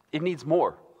it needs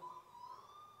more.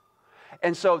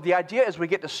 And so the idea is we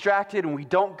get distracted and we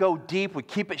don't go deep. We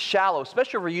keep it shallow,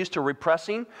 especially if we're used to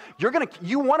repressing.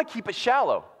 You want to keep it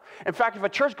shallow. In fact, if a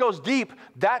church goes deep,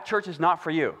 that church is not for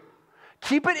you.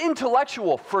 Keep it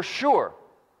intellectual for sure.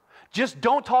 Just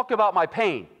don't talk about my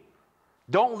pain.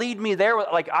 Don't lead me there.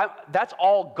 That's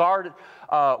all guarded,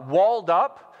 walled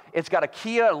up. It's got a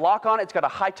key, a lock on it. It's got a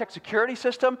high-tech security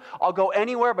system. I'll go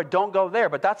anywhere, but don't go there.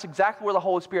 But that's exactly where the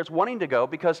Holy Spirit's wanting to go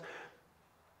because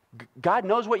God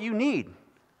knows what you need.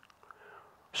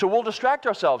 So we'll distract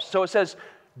ourselves. So it says,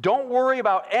 Don't worry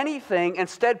about anything.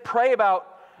 Instead, pray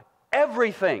about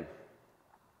everything.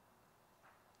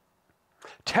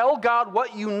 Tell God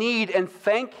what you need and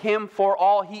thank Him for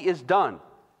all He has done.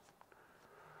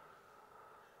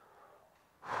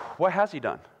 What has He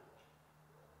done?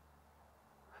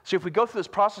 See, if we go through this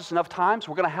process enough times,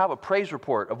 we're going to have a praise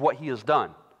report of what He has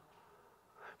done.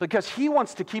 Because He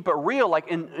wants to keep it real, like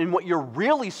in what you're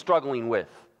really struggling with.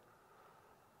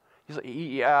 He's like,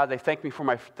 yeah, they thanked me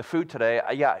for the food today.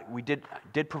 Yeah, we did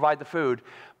provide the food,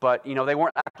 but they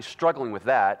weren't actually struggling with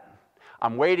that.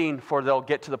 I'm waiting for they'll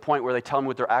get to the point where they tell me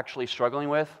what they're actually struggling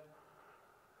with.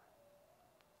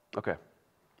 Okay.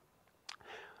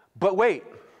 But wait,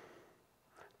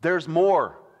 there's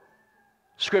more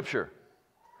Scripture.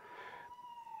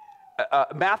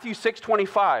 Matthew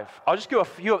 6:25. I'll just give a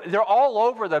few. They're all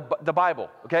over the Bible,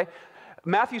 okay?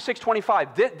 Matthew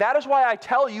 6:25. That is why I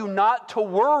tell you not to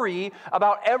worry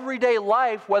about everyday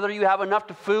life, whether you have enough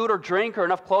to food or drink or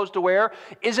enough clothes to wear.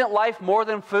 Isn't life more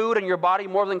than food and your body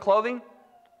more than clothing?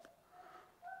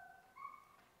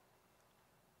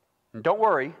 And don't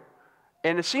worry.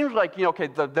 And it seems like,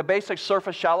 the basic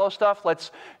surface shallow stuff,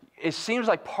 it seems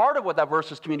like part of what that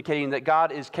verse is communicating, that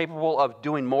God is capable of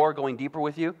doing more, going deeper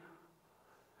with you.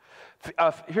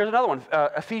 Here's another one,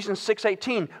 Ephesians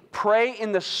 6:18. Pray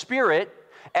in the Spirit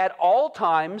at all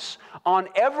times, on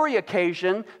every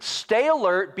occasion, stay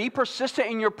alert, be persistent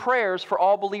in your prayers for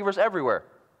all believers everywhere.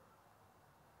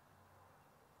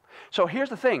 So here's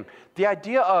the thing, the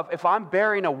idea of if I'm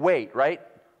bearing a weight, right,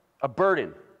 a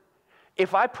burden,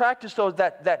 if I practice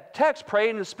that text, pray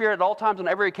in the Spirit at all times on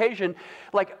every occasion,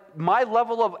 like my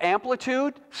level of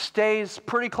amplitude stays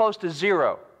pretty close to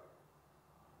zero.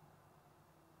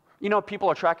 People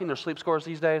are tracking their sleep scores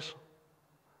these days,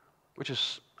 which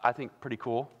is, I think, pretty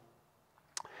cool.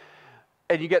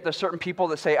 And you get there's certain people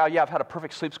that say, oh yeah, I've had a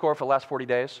perfect sleep score for the last 40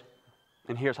 days,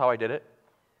 and here's how I did it.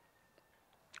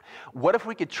 What if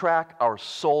we could track our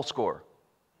soul score?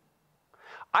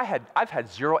 I've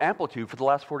had zero amplitude for the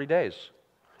last 40 days,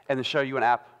 and then show you an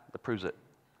app that proves it.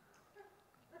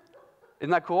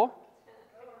 Isn't that cool?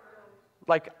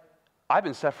 Like, I've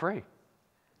been set free.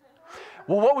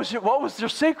 Well, what was your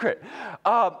secret?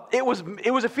 It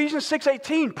was Ephesians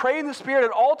 6:18. Pray in the Spirit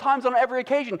at all times on every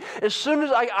occasion. As soon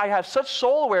as I have such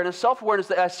soul awareness, self-awareness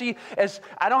that I see as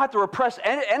I don't have to repress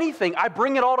anything, I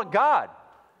bring it all to God.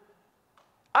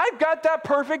 I've got that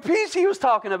perfect peace He was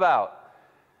talking about.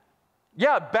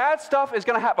 Yeah, bad stuff is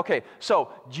going to happen. Okay, so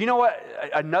do you know what?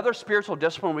 Another spiritual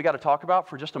discipline we got to talk about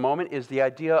for just a moment is the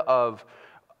idea of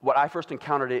what I first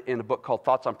encountered it in a book called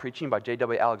Thoughts on Preaching by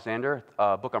J.W. Alexander,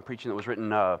 a book on preaching that was written in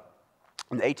the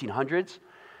 1800s.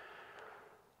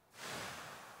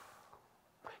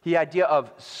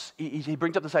 He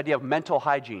brings up this idea of mental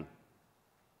hygiene.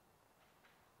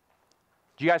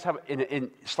 Do you guys have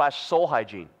slash soul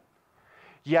hygiene?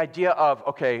 The idea of,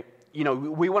 okay,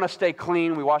 we want to stay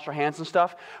clean, we wash our hands and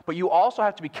stuff, but you also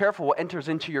have to be careful what enters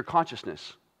into your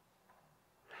consciousness.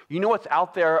 You know what's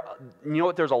out there? You know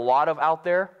what there's a lot of out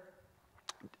there?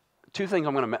 Two things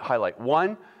I'm going to highlight.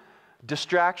 One,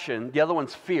 distraction. The other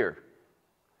one's fear.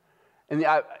 And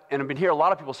I've been hearing a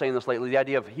lot of people saying this lately, the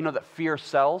idea of, that fear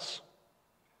sells.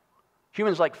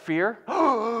 Humans like fear.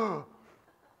 Oh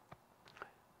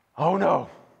no.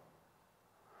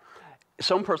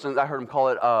 Some person, I heard him call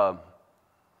it,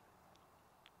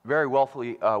 very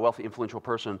wealthy, influential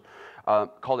person,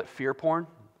 called it fear porn.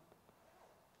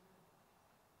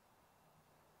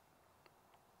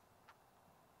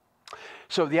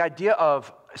 So the idea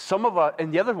of some of us,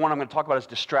 and the other one I'm going to talk about is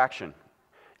distraction.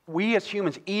 We as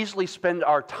humans easily spend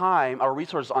our time, our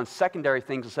resources on secondary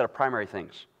things instead of primary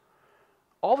things.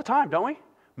 All the time, don't we?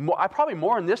 Probably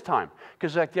more in this time.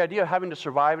 Because the idea of having to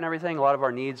survive and everything, a lot of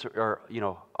our needs are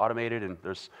automated, and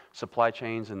there's supply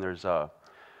chains, and there's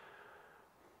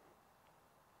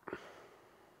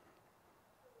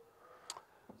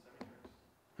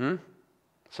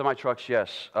semi-trucks,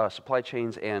 yes. Supply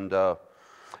chains, and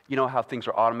how things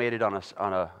are automated on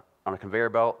a conveyor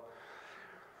belt.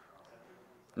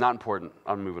 Not important.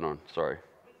 I'm moving on. Sorry.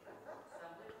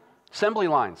 Assembly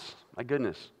lines. My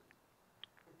goodness.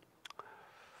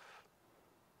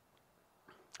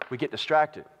 We get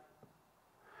distracted.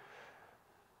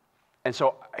 And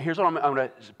so here's what I'm going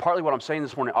to, partly what I'm saying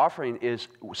this morning, offering is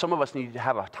some of us need to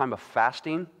have a time of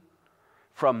fasting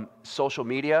from social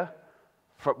media,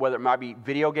 whether it might be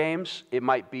video games, it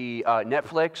might be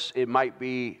Netflix, it might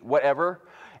be whatever,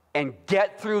 and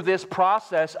get through this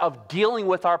process of dealing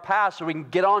with our past so we can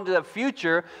get on to the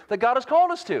future that God has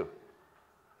called us to.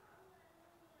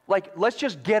 Like, let's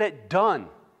just get it done.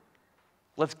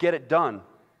 Let's get it done.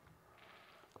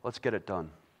 Let's get it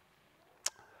done.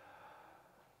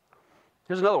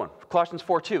 Here's another one, Colossians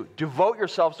 4:2. Devote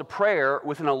yourselves to prayer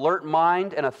with an alert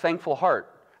mind and a thankful heart.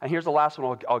 And here's the last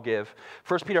one I'll give.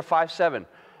 1 Peter 5:7.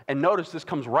 And notice this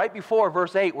comes right before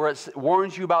verse 8 where it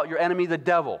warns you about your enemy, the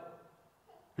devil.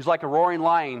 He's like a roaring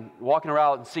lion walking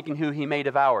around and seeking who he may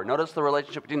devour. Notice the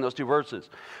relationship between those two verses.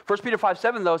 1 Peter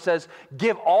 5:7, though, says,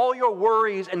 give all your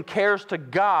worries and cares to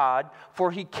God,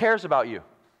 for he cares about you.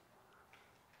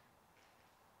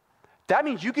 That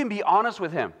means you can be honest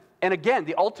with him. And again,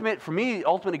 the ultimate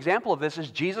example of this is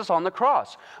Jesus on the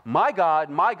cross. My God,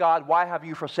 why have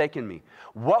you forsaken me?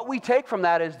 What we take from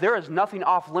that is there is nothing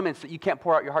off limits that you can't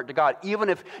pour out your heart to God, even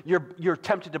if you're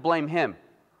tempted to blame him.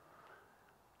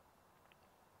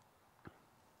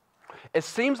 It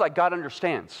seems like God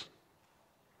understands.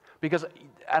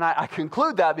 And I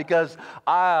conclude that because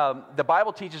the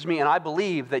Bible teaches me, and I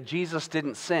believe, that Jesus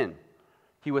didn't sin.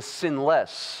 He was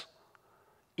sinless.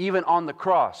 Even on the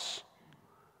cross,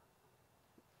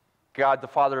 God the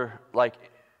Father,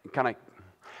 kind of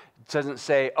doesn't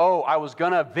say, oh, I was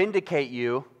going to vindicate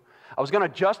you. I was going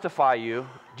to justify you.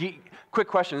 Quick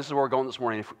question. This is where we're going this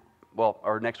morning,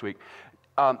 or next week.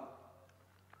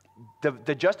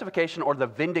 The justification or the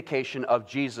vindication of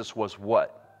Jesus was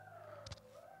what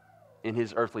in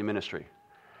his earthly ministry?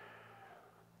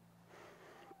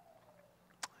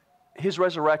 His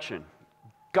resurrection.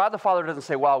 God the Father doesn't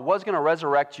say, well, I was going to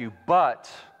resurrect you, but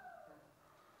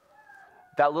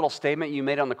that little statement you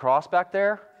made on the cross back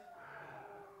there,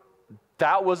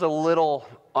 that was a little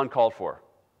uncalled for.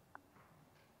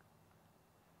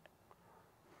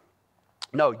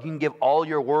 No, you can give all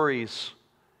your worries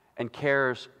and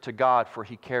cares to God, for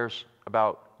he cares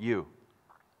about you.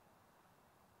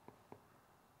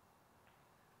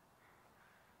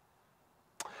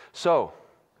 So,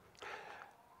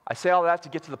 I say all that to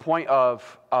get to the point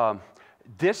of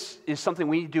this is something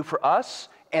we need to do for us,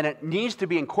 and it needs to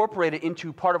be incorporated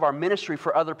into part of our ministry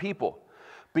for other people.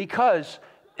 Because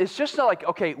it's just not like,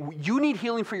 okay, you need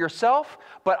healing for yourself,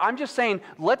 but I'm just saying,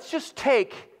 let's just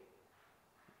take,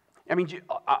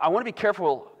 I want to be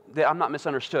careful that I'm not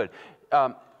misunderstood.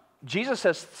 Jesus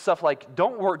says stuff like,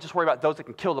 don't just worry about those that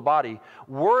can kill the body.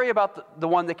 Worry about the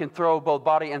one that can throw both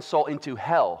body and soul into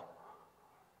hell.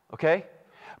 Okay?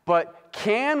 But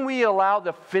can we allow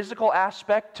the physical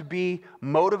aspect to be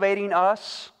motivating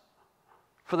us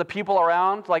for the people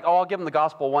around? Like, oh, I'll give them the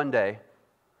gospel one day.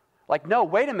 Like, no,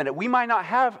 wait a minute. We might not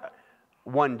have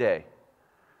one day.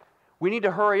 We need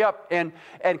to hurry up. And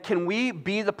can we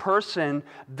be the person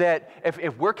that,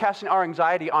 if we're casting our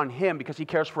anxiety on him because he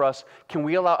cares for us, can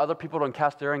we allow other people to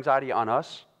cast their anxiety on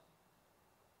us?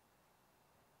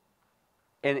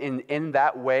 And in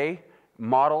that way,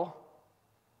 model,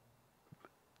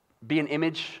 be an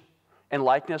image and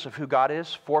likeness of who God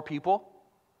is for people?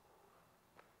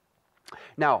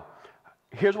 Now,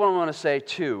 here's what I want to say,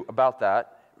 too, about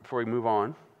that before we move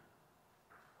on.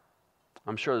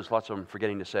 I'm sure there's lots I'm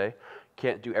forgetting to say.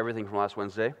 Can't do everything from last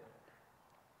Wednesday.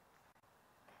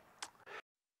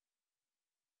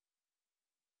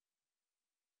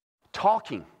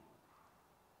 Talking.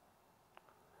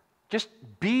 Just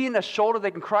being a shoulder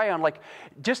they can cry on.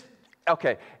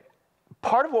 Okay.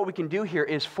 Part of what we can do here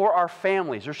is for our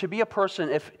families. There should be a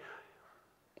person,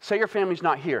 say your family's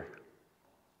not here.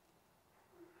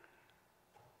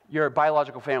 Your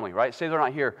biological family, right? Say they're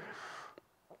not here.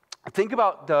 Think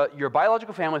about your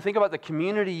biological family. Think about the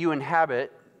community you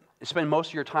inhabit, spend most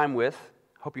of your time with.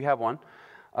 Hope you have one.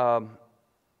 I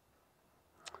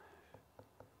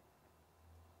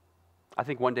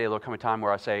think one day there'll come a time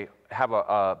where I say, have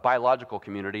a biological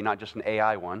community, not just an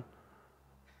AI one.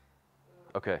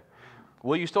 Okay.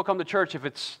 Will you still come to church if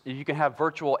you can have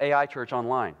virtual AI church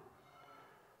online?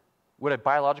 Would a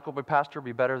biological pastor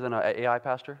be better than an AI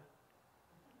pastor?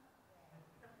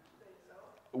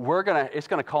 It's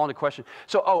going to call into question.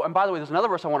 So, and by the way, there's another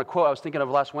verse I want to quote. I was thinking of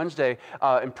last Wednesday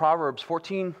in Proverbs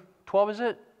 14:12, is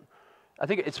it? I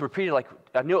think it's repeated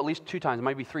I knew at least 2 times, it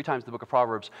might be 3 times in the book of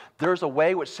Proverbs. There's a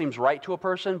way which seems right to a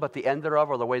person, but the end thereof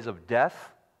are the ways of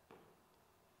death.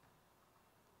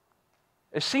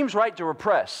 It seems right to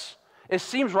repress. It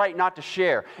seems right not to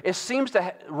share. It seems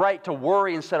right to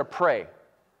worry instead of pray.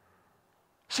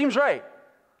 Seems right?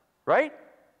 Right?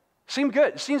 Seems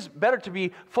good. It seems better to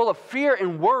be full of fear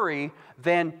and worry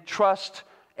than trust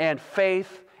and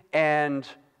faith and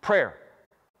prayer.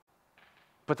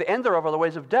 But the end thereof are the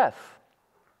ways of death.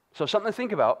 So something to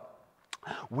think about.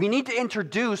 We need to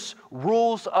introduce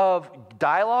rules of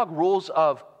dialogue, rules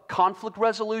of conflict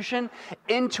resolution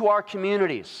into our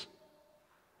communities.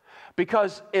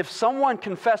 Because if someone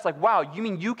confessed, wow, you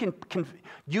mean you can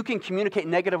communicate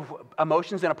negative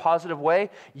emotions in a positive way?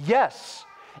 Yes.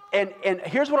 And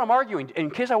here's what I'm arguing, in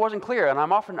case I wasn't clear, and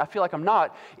I feel like I'm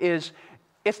not, is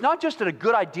it's not just a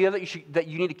good idea that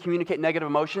you need to communicate negative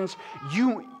emotions.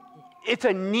 It's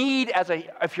a need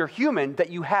if you're human that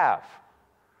you have.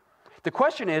 The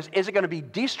question is it going to be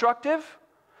destructive,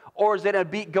 or is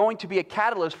it going to be a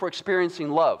catalyst for experiencing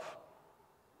love?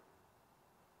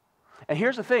 And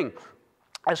here's the thing.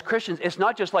 As Christians, it's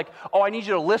not just like, oh, I need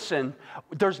you to listen.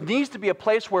 There needs to be a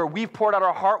place where we've poured out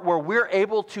our heart, where we're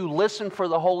able to listen for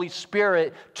the Holy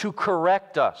Spirit to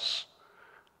correct us.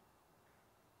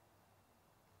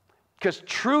 Because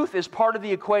truth is part of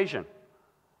the equation.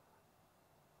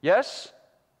 Yes?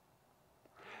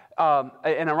 And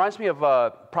it reminds me of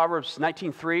Proverbs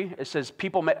 19:3. It says,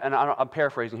 and I'm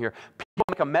paraphrasing here, people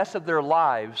make a mess of their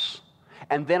lives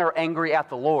and then are angry at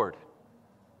the Lord.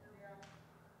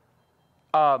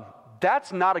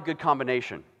 That's not a good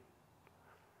combination.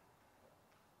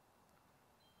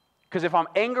 Because if I'm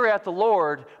angry at the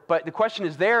Lord, but the question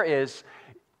is,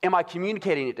 am I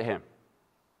communicating it to Him?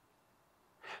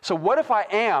 So what if I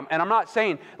am, and I'm not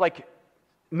saying, like,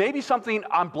 maybe something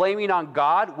I'm blaming on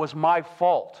God was my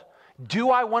fault.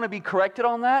 Do I want to be corrected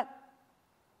on that?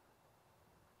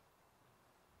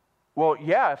 Well,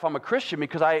 yeah, if I'm a Christian,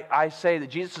 because I say that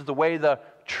Jesus is the way, the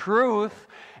truth,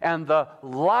 and the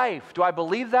life. Do I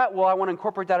believe that? Well, I want to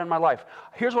incorporate that in my life.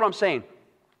 Here's what I'm saying.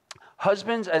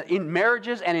 Husbands, in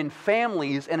marriages and in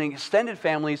families and in extended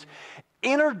families,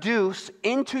 introduce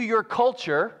into your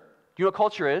culture. Do you know what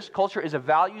culture is? Culture is a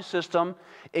value system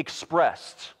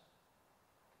expressed.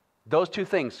 Those two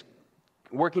things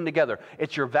working together.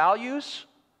 It's your values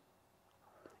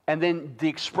and then the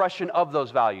expression of those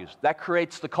values. That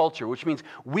creates the culture, which means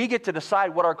we get to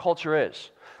decide what our culture is.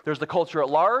 There's the culture at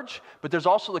large, but there's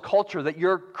also the culture that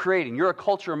you're creating. You're a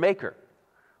culture maker.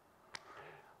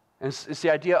 And it's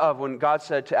the idea of when God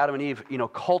said to Adam and Eve,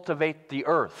 cultivate the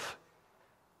earth.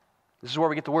 This is where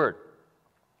we get the word.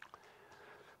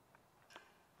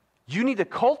 You need to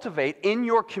cultivate in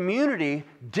your community,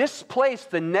 displace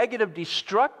the negative,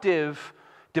 destructive,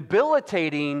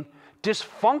 debilitating,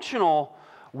 dysfunctional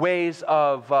ways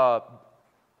of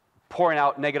pouring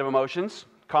out negative emotions,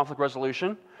 conflict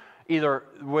resolution, either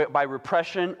by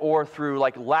repression or through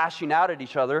lashing out at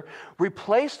each other.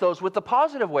 Replace those with the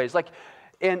positive ways.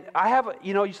 And I have,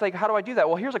 you say, how do I do that?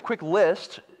 Well, here's a quick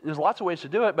list. There's lots of ways to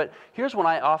do it, but here's one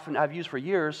I've used for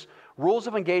years. Rules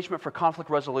of engagement for conflict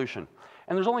resolution.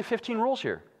 And there's only 15 rules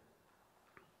here.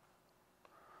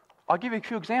 I'll give you a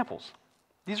few examples.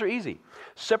 These are easy.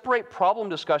 Separate problem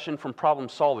discussion from problem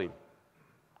solving.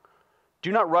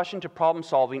 Do not rush into problem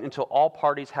solving until all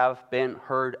parties have been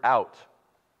heard out.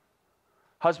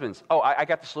 Husbands, I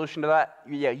got the solution to that.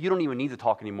 Yeah, you don't even need to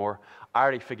talk anymore. I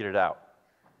already figured it out.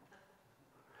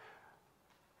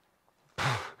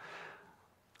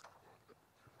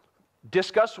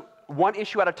 Discuss one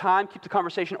issue at a time. Keep the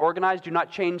conversation organized. Do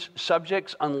not change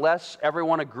subjects unless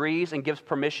everyone agrees and gives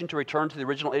permission to return to the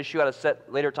original issue at a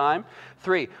set later time.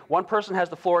 3, one person has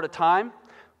the floor at a time.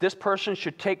 This person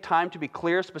should take time to be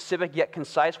clear, specific, yet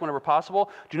concise whenever possible.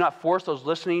 Do not force those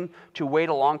listening to wait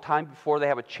a long time before they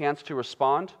have a chance to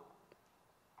respond.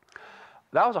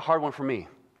 That was a hard one for me.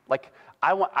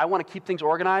 I want to keep things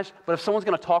organized, but if someone's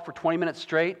going to talk for 20 minutes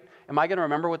straight, am I going to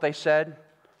remember what they said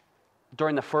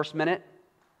during the first minute?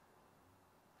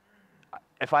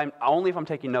 Only if I'm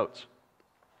taking notes.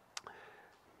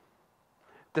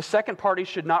 The second party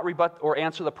should not rebut or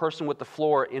answer the person with the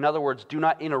floor. In other words, do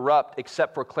not interrupt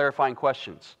except for clarifying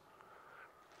questions.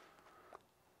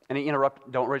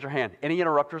 Don't raise your hand. Any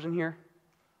interrupters in here?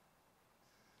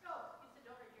 No, you said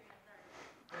don't raise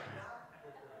your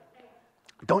hand.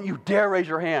 Don't you dare raise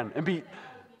your hand and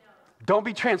don't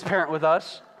be transparent with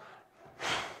us.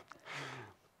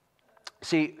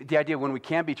 See, the idea when we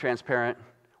can be transparent,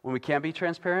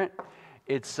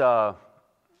 it's, I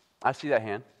see that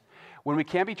hand. When we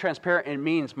can be transparent, it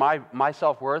means my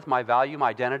self-worth, my value, my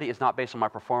identity is not based on my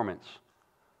performance.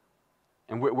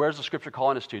 And where's the scripture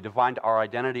calling us to? To find our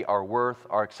identity, our worth,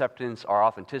 our acceptance, our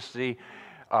authenticity,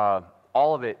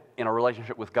 all of it in a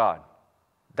relationship with God.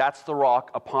 That's the rock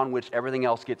upon which everything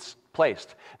else gets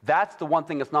placed. That's the one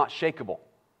thing that's not shakable.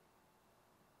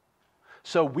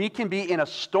 So we can be in a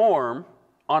storm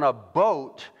on a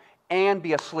boat and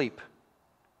be asleep.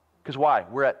 Because why?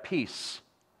 We're at peace.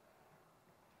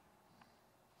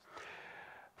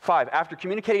 5, after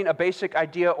communicating a basic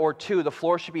idea or two, the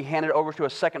floor should be handed over to a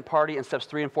second party, and steps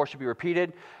 3 and 4 should be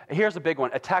repeated. Here's the big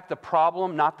one. Attack the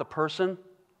problem, not the person.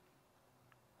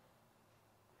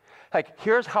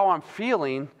 Here's how I'm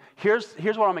feeling. Here's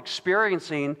what I'm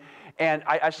experiencing, and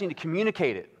I just need to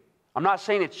communicate it. I'm not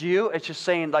saying it's you, it's just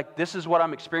saying, like, this is what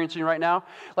I'm experiencing right now.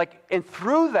 Like, and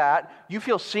through that, you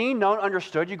feel seen, known,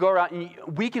 understood. You go around,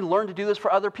 and we can learn to do this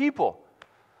for other people.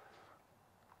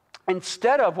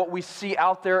 Instead of what we see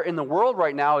out there in the world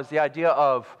right now is the idea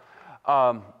of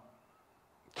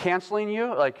canceling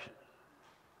you, like,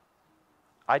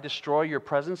 I destroy your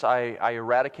presence, I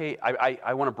eradicate,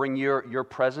 I want to bring your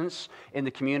presence in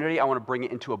the community, I want to bring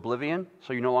it into oblivion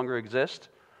so you no longer exist.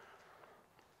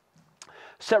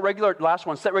 Last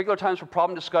one, set regular times for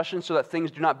problem discussion so that things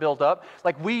do not build up.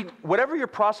 Like whatever your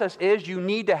process is, you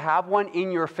need to have one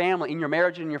in your family, in your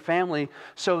marriage and in your family,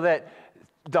 so that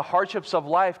the hardships of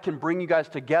life can bring you guys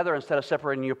together instead of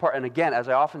separating you apart. And again, as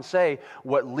I often say,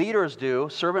 what leaders do,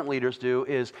 servant leaders do,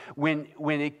 is when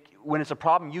it's a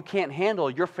problem you can't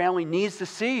handle, your family needs to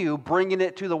see you bringing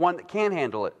it to the one that can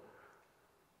handle it.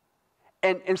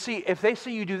 And see, if they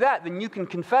see you do that, then you can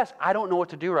confess, I don't know what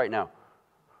to do right now.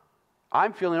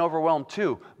 I'm feeling overwhelmed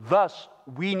too. Thus,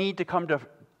 we need to come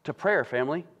to prayer,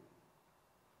 family.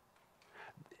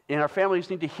 And our families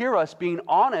need to hear us being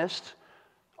honest,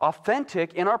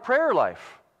 authentic in our prayer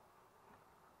life.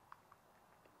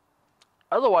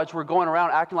 Otherwise, we're going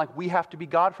around acting like we have to be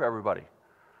God for everybody.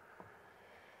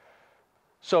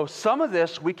 So some of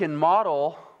this we can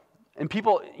model, and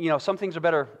people, some things are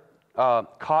better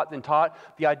caught than taught.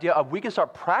 The idea of we can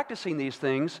start practicing these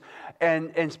things,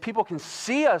 and people can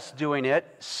see us doing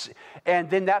it, and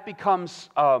then that becomes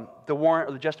the warrant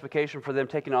or the justification for them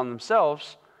taking it on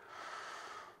themselves.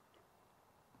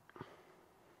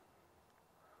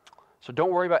 So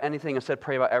don't worry about anything. Instead,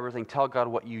 pray about everything. Tell God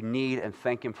what you need and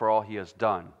thank Him for all He has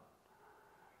done.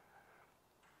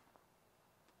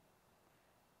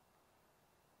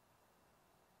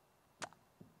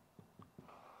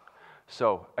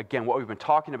 So again, what we've been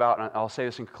talking about, and I'll say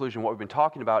this in conclusion, what we've been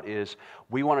talking about is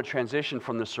we want to transition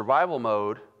from the survival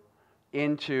mode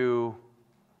into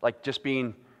like just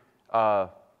being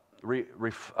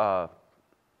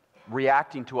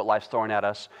reacting to what life's throwing at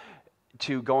us,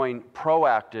 to going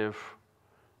proactive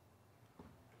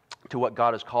to what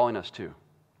God is calling us to.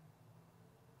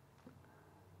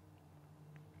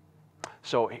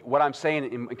 So what I'm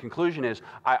saying in conclusion is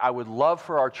I would love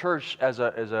for our church as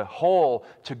a whole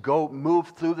to go move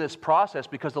through this process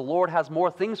because the Lord has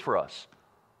more things for us.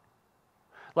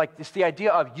 Like it's the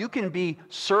idea of you can be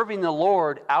serving the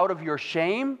Lord out of your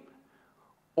shame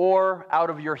or out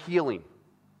of your healing.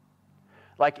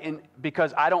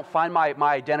 Because I don't find my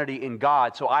identity in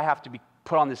God, so I have to be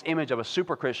put on this image of a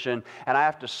super Christian and I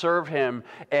have to serve Him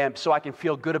and so I can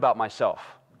feel good about myself.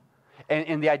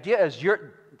 And the idea is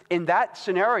in that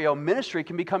scenario, ministry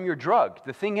can become your drug.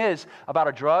 The thing is about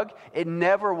a drug, it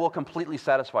never will completely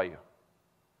satisfy you.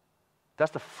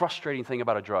 That's the frustrating thing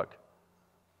about a drug.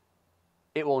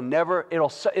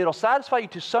 It'll satisfy you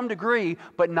to some degree,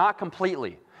 but not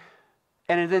completely.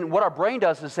 And then what our brain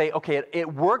does is say, okay,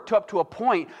 it worked up to a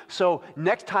point, so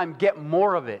next time get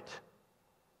more of it.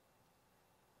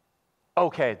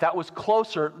 Okay, that was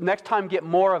closer. Next time, get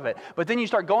more of it. But then you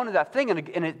start going to that thing,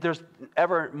 and there's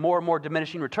ever more and more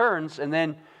diminishing returns.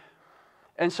 And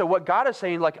so what God is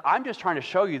saying, like, I'm just trying to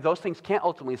show you those things can't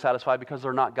ultimately satisfy because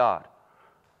they're not God.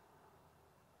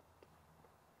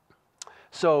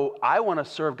 So I want to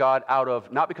serve God out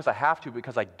of, not because I have to,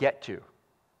 because I get to.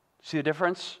 See the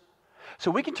difference?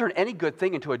 So we can turn any good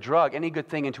thing into a drug, any good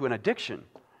thing into an addiction.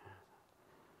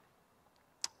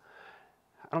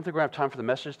 I don't think we're going to have time for the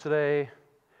message today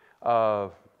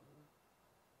that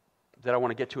I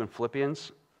want to get to in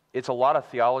Philippians. It's a lot of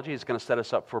theology. It's going to set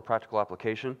us up for practical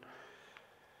application.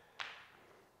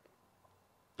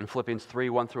 In Philippians 3,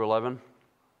 1 through 11.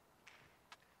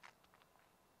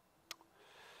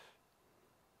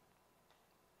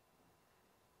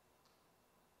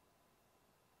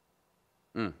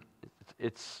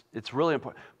 It's really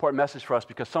important message for us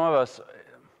because some of us,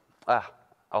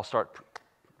 I'll start,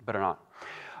 better not.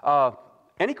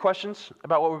 Any questions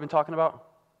about what we've been talking about?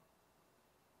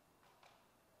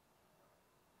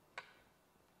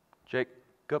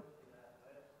 Jacob?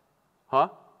 Huh?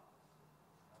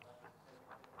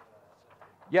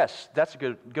 Yes, that's a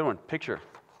good one. Picture.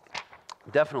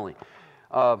 Definitely.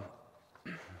 I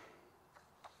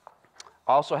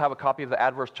also have a copy of the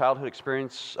Adverse Childhood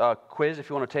Experience quiz if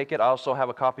you want to take it. I also have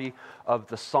a copy of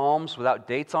the Psalms without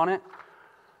dates on it.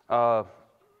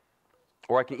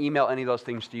 Or I can email any of those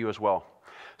things to you as well.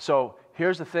 So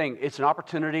here's the thing. It's an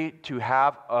opportunity to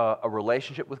have a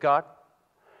relationship with God,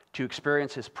 to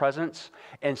experience His presence.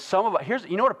 And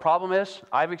you know what a problem is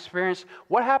I've experienced?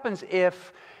 What happens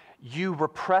if you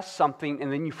repress something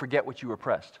and then you forget what you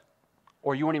repressed?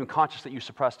 Or you weren't even conscious that you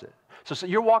suppressed it. So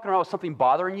you're walking around with something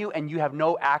bothering you and you have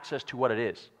no access to what it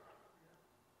is.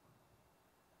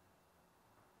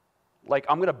 Like,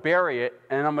 I'm going to bury it,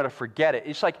 and I'm going to forget it.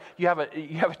 It's like you have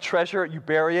a treasure, you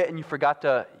bury it, and you forgot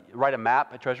to write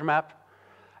a treasure map.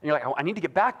 And you're like, oh, I need to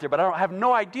get back there, but I have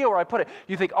no idea where I put it.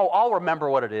 You think, oh, I'll remember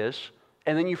what it is,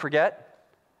 and then you forget.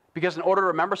 Because in order to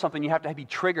remember something, you have to be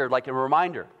triggered, like a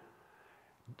reminder.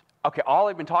 Okay, all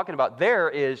I've been talking about there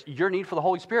is your need for the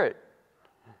Holy Spirit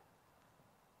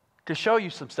to show you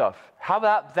some stuff. How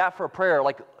about that for a prayer?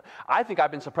 Like, I think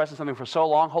I've been suppressing something for so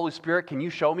long. Holy Spirit, can you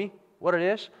show me what it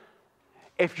is?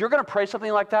 If you're going to pray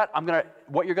something like that,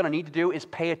 what you're going to need to do is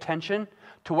pay attention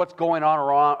to what's going on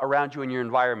around you in your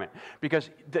environment. Because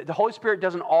the Holy Spirit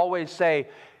doesn't always say,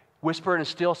 whisper in a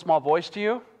still small voice to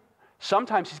you.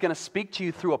 Sometimes He's going to speak to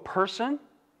you through a person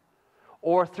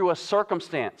or through a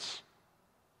circumstance.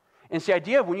 And it's the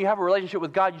idea of when you have a relationship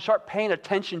with God, you start paying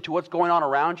attention to what's going on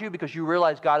around you because you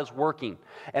realize God is working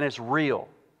and it's real.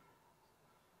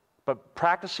 But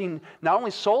practicing not only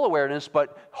soul awareness,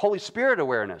 but Holy Spirit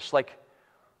awareness. Like,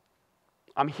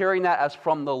 I'm hearing that as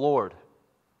from the Lord.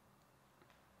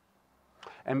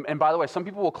 And by the way, some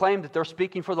people will claim that they're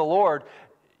speaking for the Lord.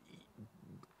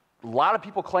 A lot of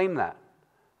people claim that.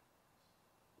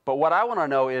 But what I want to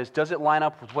know is, does it line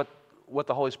up with what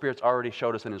the Holy Spirit's already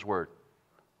showed us in His Word?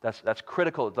 That's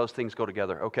critical that those things go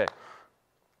together. Okay.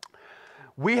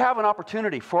 We have an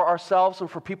opportunity for ourselves and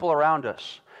for people around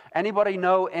us. Anybody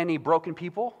know any broken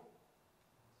people?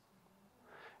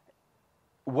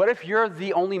 What if you're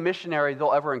the only missionary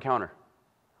they'll ever encounter?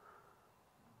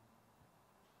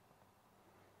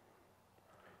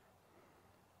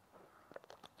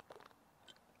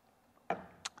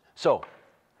 So,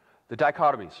 the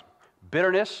dichotomies: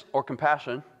 bitterness or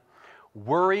compassion,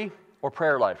 worry or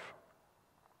prayer life.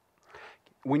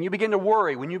 When you begin to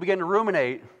worry, when you begin to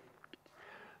ruminate,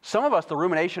 some of us, the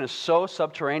rumination is so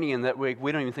subterranean that we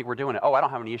don't even think we're doing it. Oh, I don't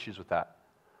have any issues with that.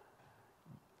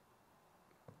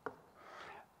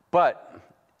 But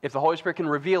if the Holy Spirit can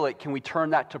reveal it, can we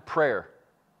turn that to prayer?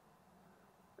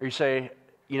 Or you say,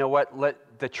 you know what,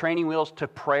 let the training wheels to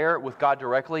prayer with God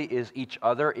directly is each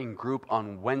other in group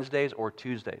on Wednesdays or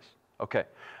Tuesdays. Okay,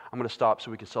 I'm going to stop so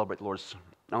we can celebrate the Lord's.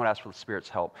 I'm going to ask for the Spirit's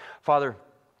help. Father,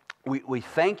 we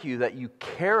thank you that you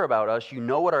care about us. You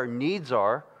know what our needs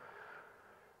are.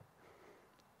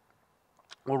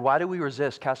 Lord, why do we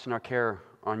resist casting our care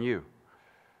on you?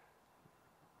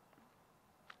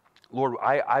 Lord,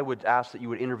 I would ask that you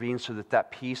would intervene so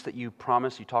that peace that you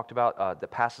promised, you talked about, that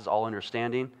passes all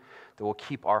understanding, that will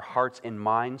keep our hearts and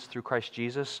minds through Christ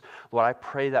Jesus. Lord, I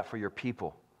pray that for your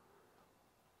people.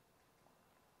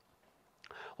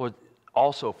 Lord,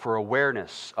 also for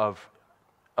awareness of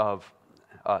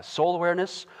soul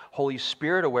awareness, Holy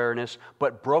Spirit awareness,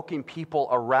 but broken people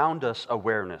around us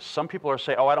awareness. Some people are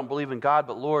saying, oh, I don't believe in God,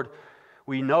 but Lord,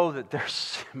 we know that they're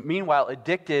meanwhile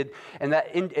addicted, and that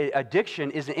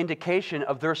addiction is an indication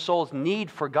of their soul's need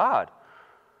for God.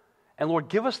 And Lord,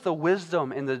 give us the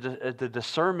wisdom and the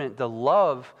discernment, the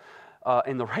love,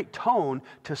 and the right tone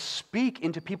to speak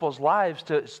into people's lives,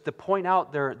 to point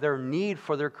out their need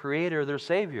for their Creator, their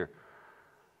Savior.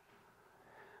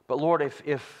 But Lord,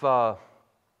 if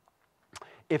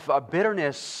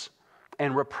bitterness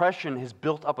and repression has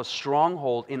built up a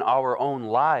stronghold in our own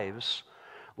lives,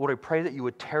 Lord, I pray that you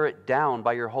would tear it down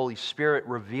by your Holy Spirit,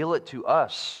 reveal it to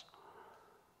us.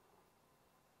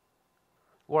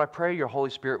 Lord, I pray your Holy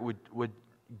Spirit would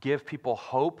give people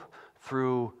hope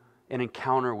through an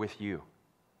encounter with you.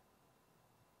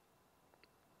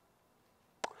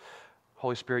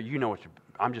 Holy Spirit, you know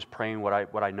I'm just praying what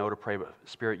I know to pray, but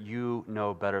Spirit, you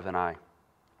know better than I,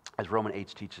 as Romans 8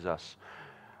 teaches us.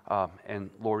 And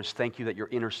Lord, thank you that you're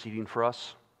interceding for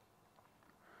us.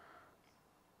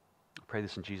 I pray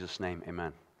this in Jesus' name,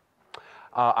 amen.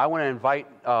 I want to invite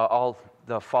all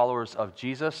the followers of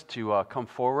Jesus to come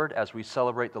forward as we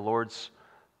celebrate the Lord's.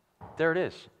 There it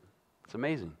is. It's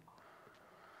amazing.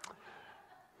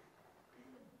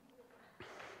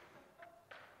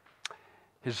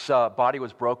 His body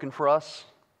was broken for us.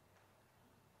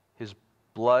 His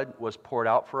blood was poured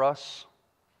out for us.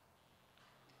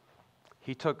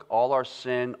 He took all our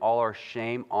sin, all our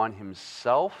shame on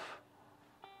himself.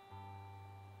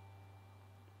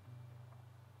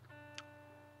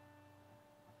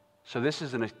 So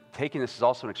taking this is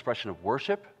also an expression of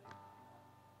worship,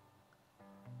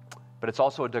 but it's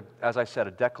also, as I said,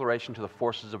 a declaration to the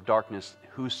forces of darkness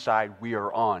whose side we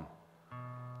are on.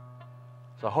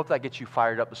 So I hope that gets you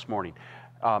fired up this morning.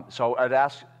 So I'd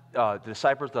ask the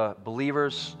disciples, the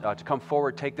believers, to come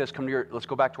forward, take this, let's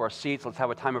go back to our seats, let's have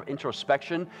a time of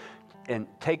introspection, and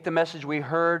take the message we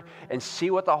heard and see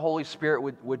what the Holy Spirit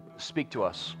would speak to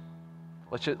us.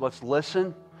 Let's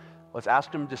listen. Let's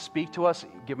ask him to speak to us,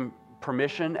 give him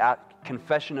permission,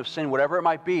 confession of sin, whatever it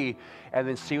might be, and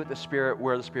then see what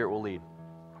where the Spirit will lead.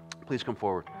 Please come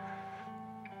forward.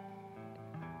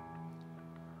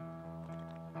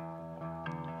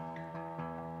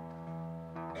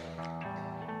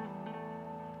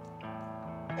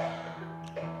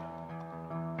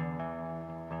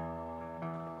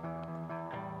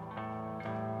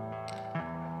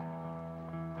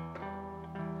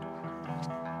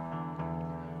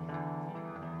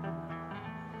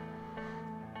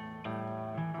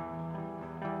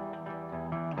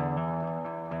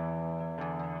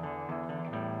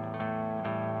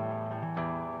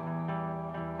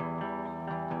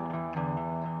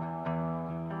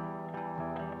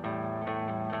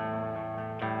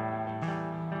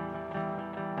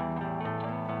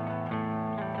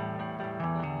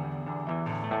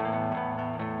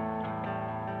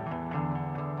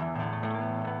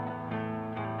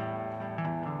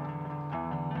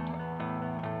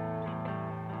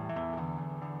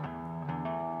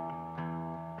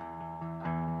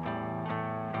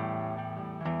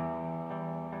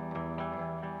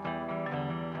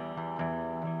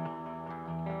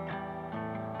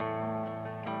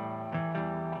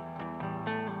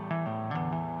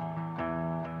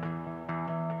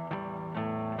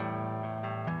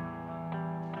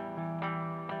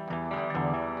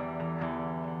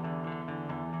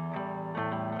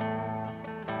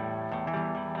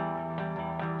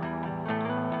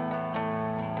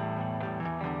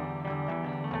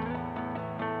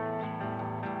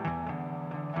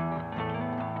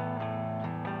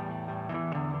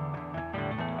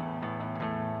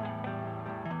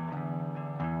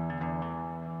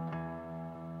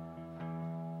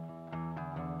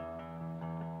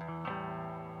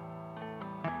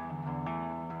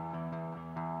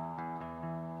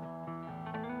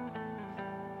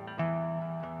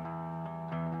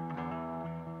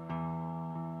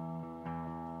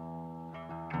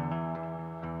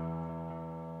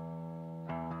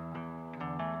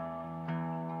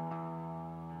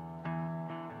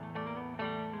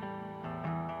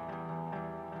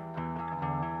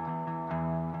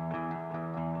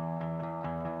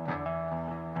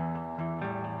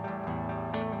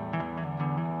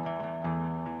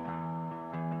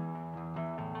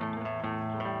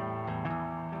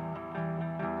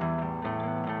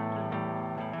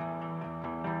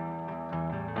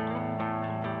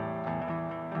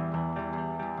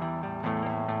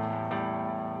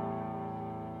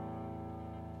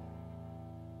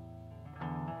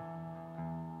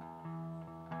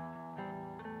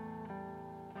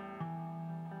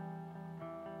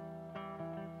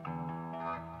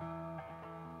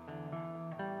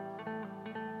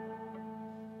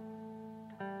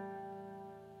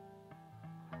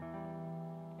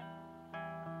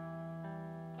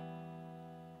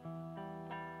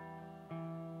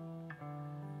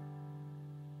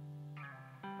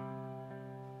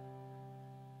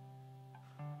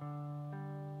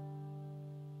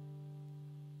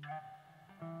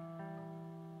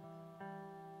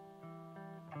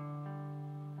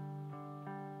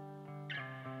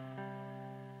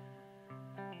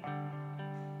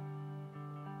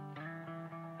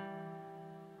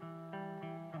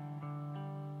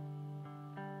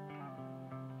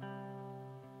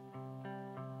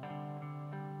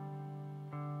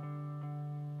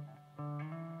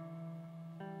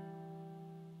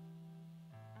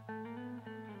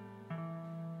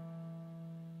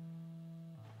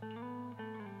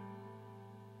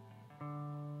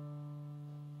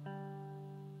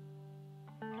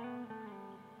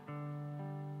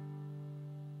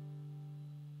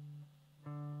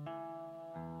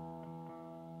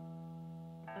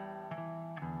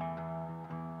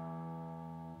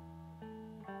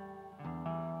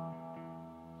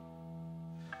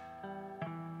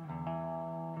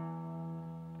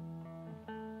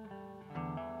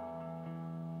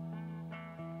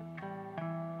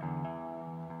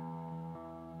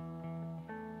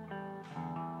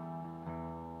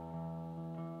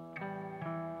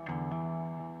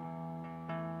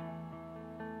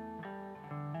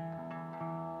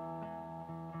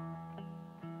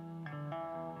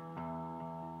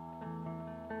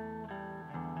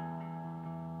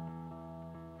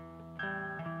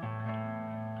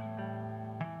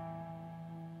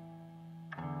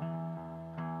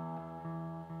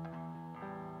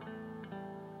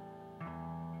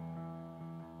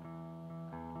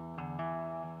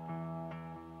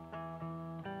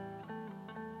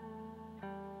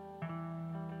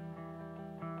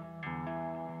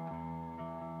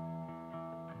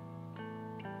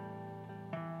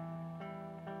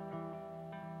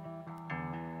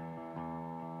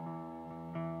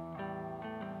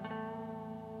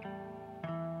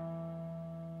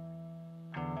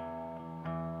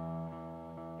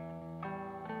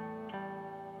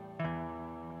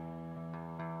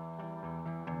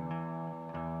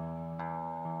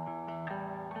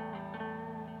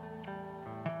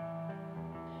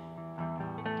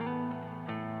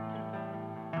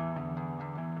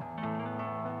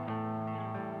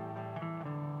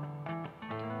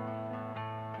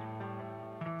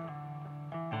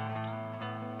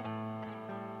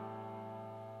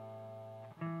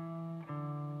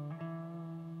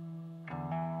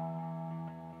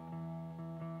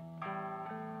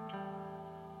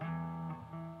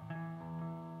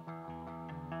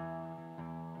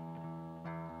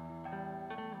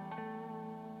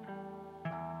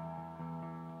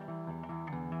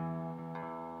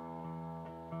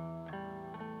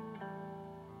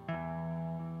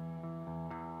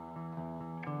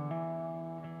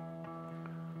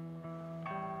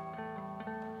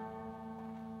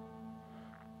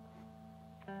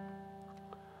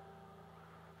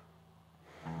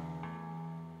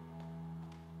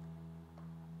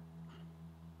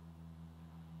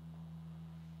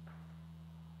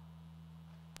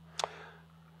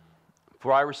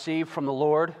 For I received from the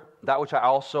Lord that which I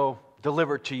also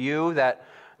delivered to you, that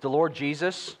the Lord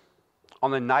Jesus, on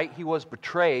the night he was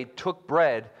betrayed, took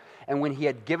bread, and when he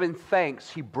had given thanks,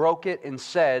 he broke it and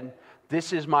said,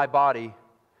 "This is my body,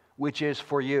 which is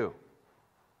for you.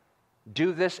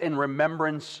 Do this in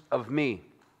remembrance of me."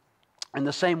 In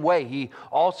the same way, he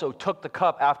also took the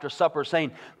cup after supper,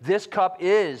 saying, "This cup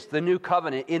is the new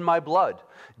covenant in my blood.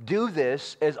 Do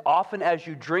this as often as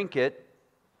you drink it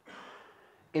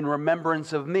in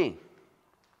remembrance of me.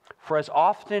 For as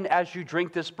often as you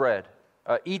drink this bread,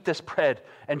 eat this bread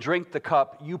and drink the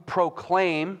cup, you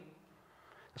proclaim,"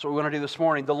 that's what we're going to do this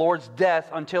morning, "the Lord's death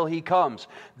until he comes.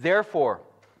 Therefore,"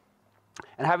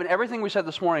 and having everything we said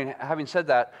this morning, having said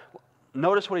that,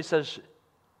 notice what he says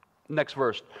next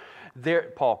verse.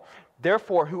 Paul,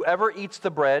 "Therefore, whoever eats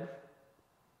the bread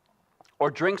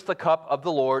or drinks the cup of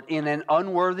the Lord in an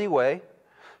unworthy way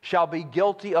shall be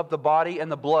guilty of the body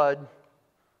and the blood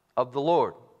of the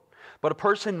Lord. But a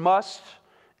person must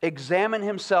examine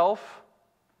himself,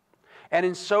 and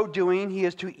in so doing he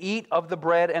is to eat of the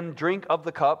bread and drink of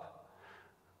the cup.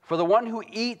 For the one who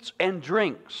eats and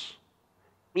drinks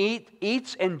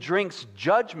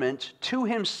judgment to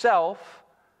himself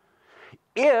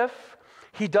if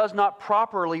he does not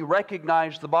properly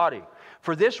recognize the body.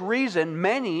 For this reason,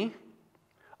 many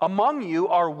among you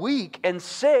are weak and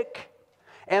sick,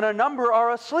 and a number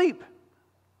are asleep."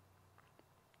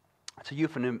 It's a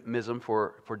euphemism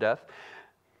for death.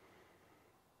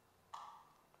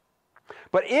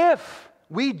 "But if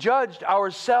we judged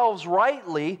ourselves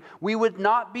rightly, we would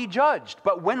not be judged.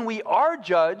 But when we are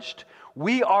judged,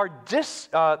 we are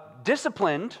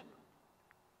disciplined."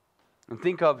 And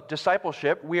think of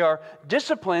discipleship. "We are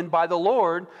disciplined by the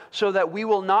Lord so that we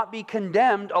will not be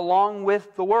condemned along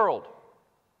with the world."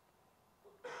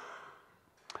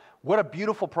 What a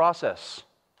beautiful process.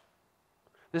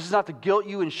 This is not to guilt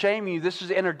you and shame you. This is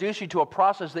to introduce you to a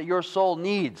process that your soul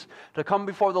needs, to come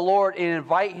before the Lord and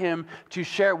invite Him to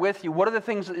share with you. What are the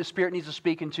things that the Spirit needs to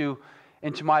speak into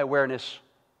my awareness,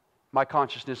 my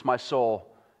consciousness, my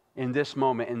soul in this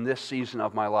moment, in this season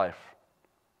of my life?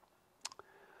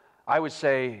 I would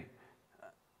say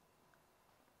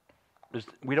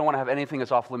we don't want to have anything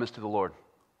that's off limits to the Lord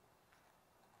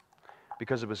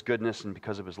because of His goodness and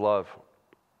because of His love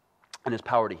and His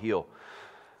power to heal.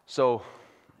 So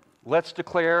let's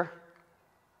proclaim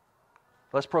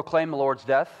the Lord's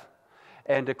death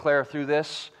and declare through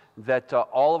this that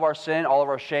all of our sin, all of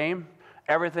our shame,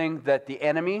 everything that the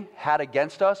enemy had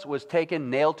against us was taken,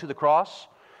 nailed to the cross.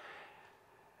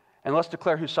 And let's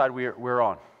declare whose side we're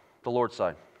on, the Lord's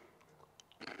side.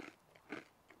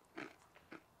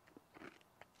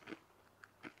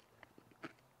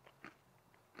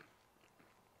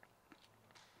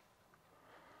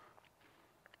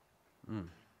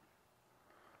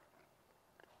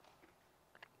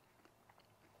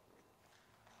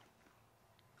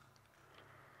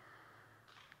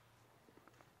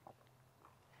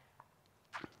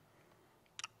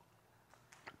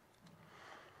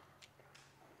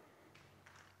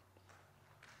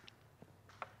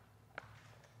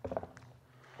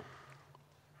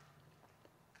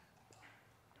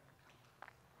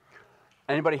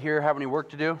 Anybody here have any work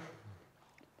to do?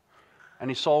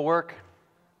 Any soul work?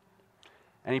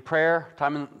 Any prayer?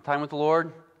 Time with the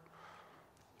Lord?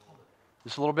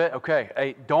 Just a little bit? Okay.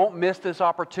 Hey, don't miss this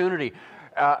opportunity.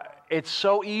 It's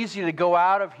so easy to go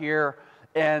out of here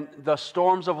and the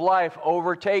storms of life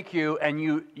overtake you and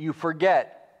you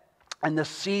forget. And the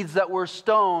seeds that were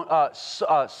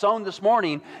sown this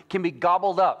morning can be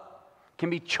gobbled up, can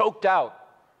be choked out.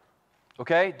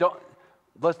 Okay?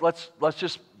 Let's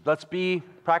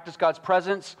practice God's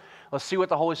presence. Let's see what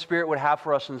the Holy Spirit would have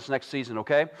for us in this next season,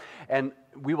 okay? And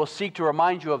we will seek to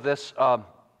remind you of this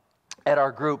at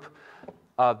our group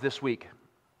this week.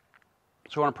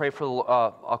 So I want to pray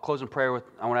I'll close in prayer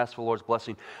I want to ask for the Lord's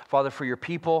blessing. Father, for your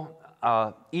people,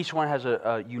 each one has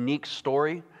a unique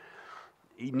story,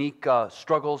 unique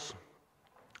struggles.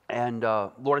 And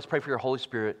Lord, I just pray for your Holy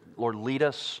Spirit. Lord, lead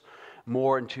us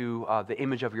more into the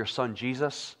image of your Son,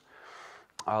 Jesus.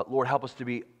 Lord, help us to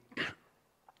be,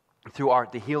 through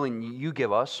the healing you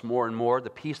give us more and more, the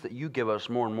peace that you give us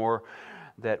more and more,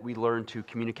 that we learn to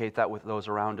communicate that with those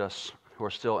around us who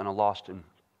are still in a lost and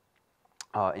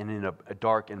in a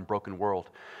dark and broken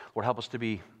world. Lord, help us to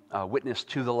be witness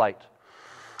to the light.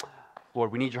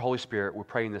 Lord, we need your Holy Spirit. We're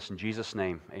praying this in Jesus'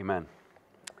 name. Amen.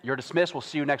 You're dismissed. We'll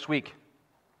see you next week.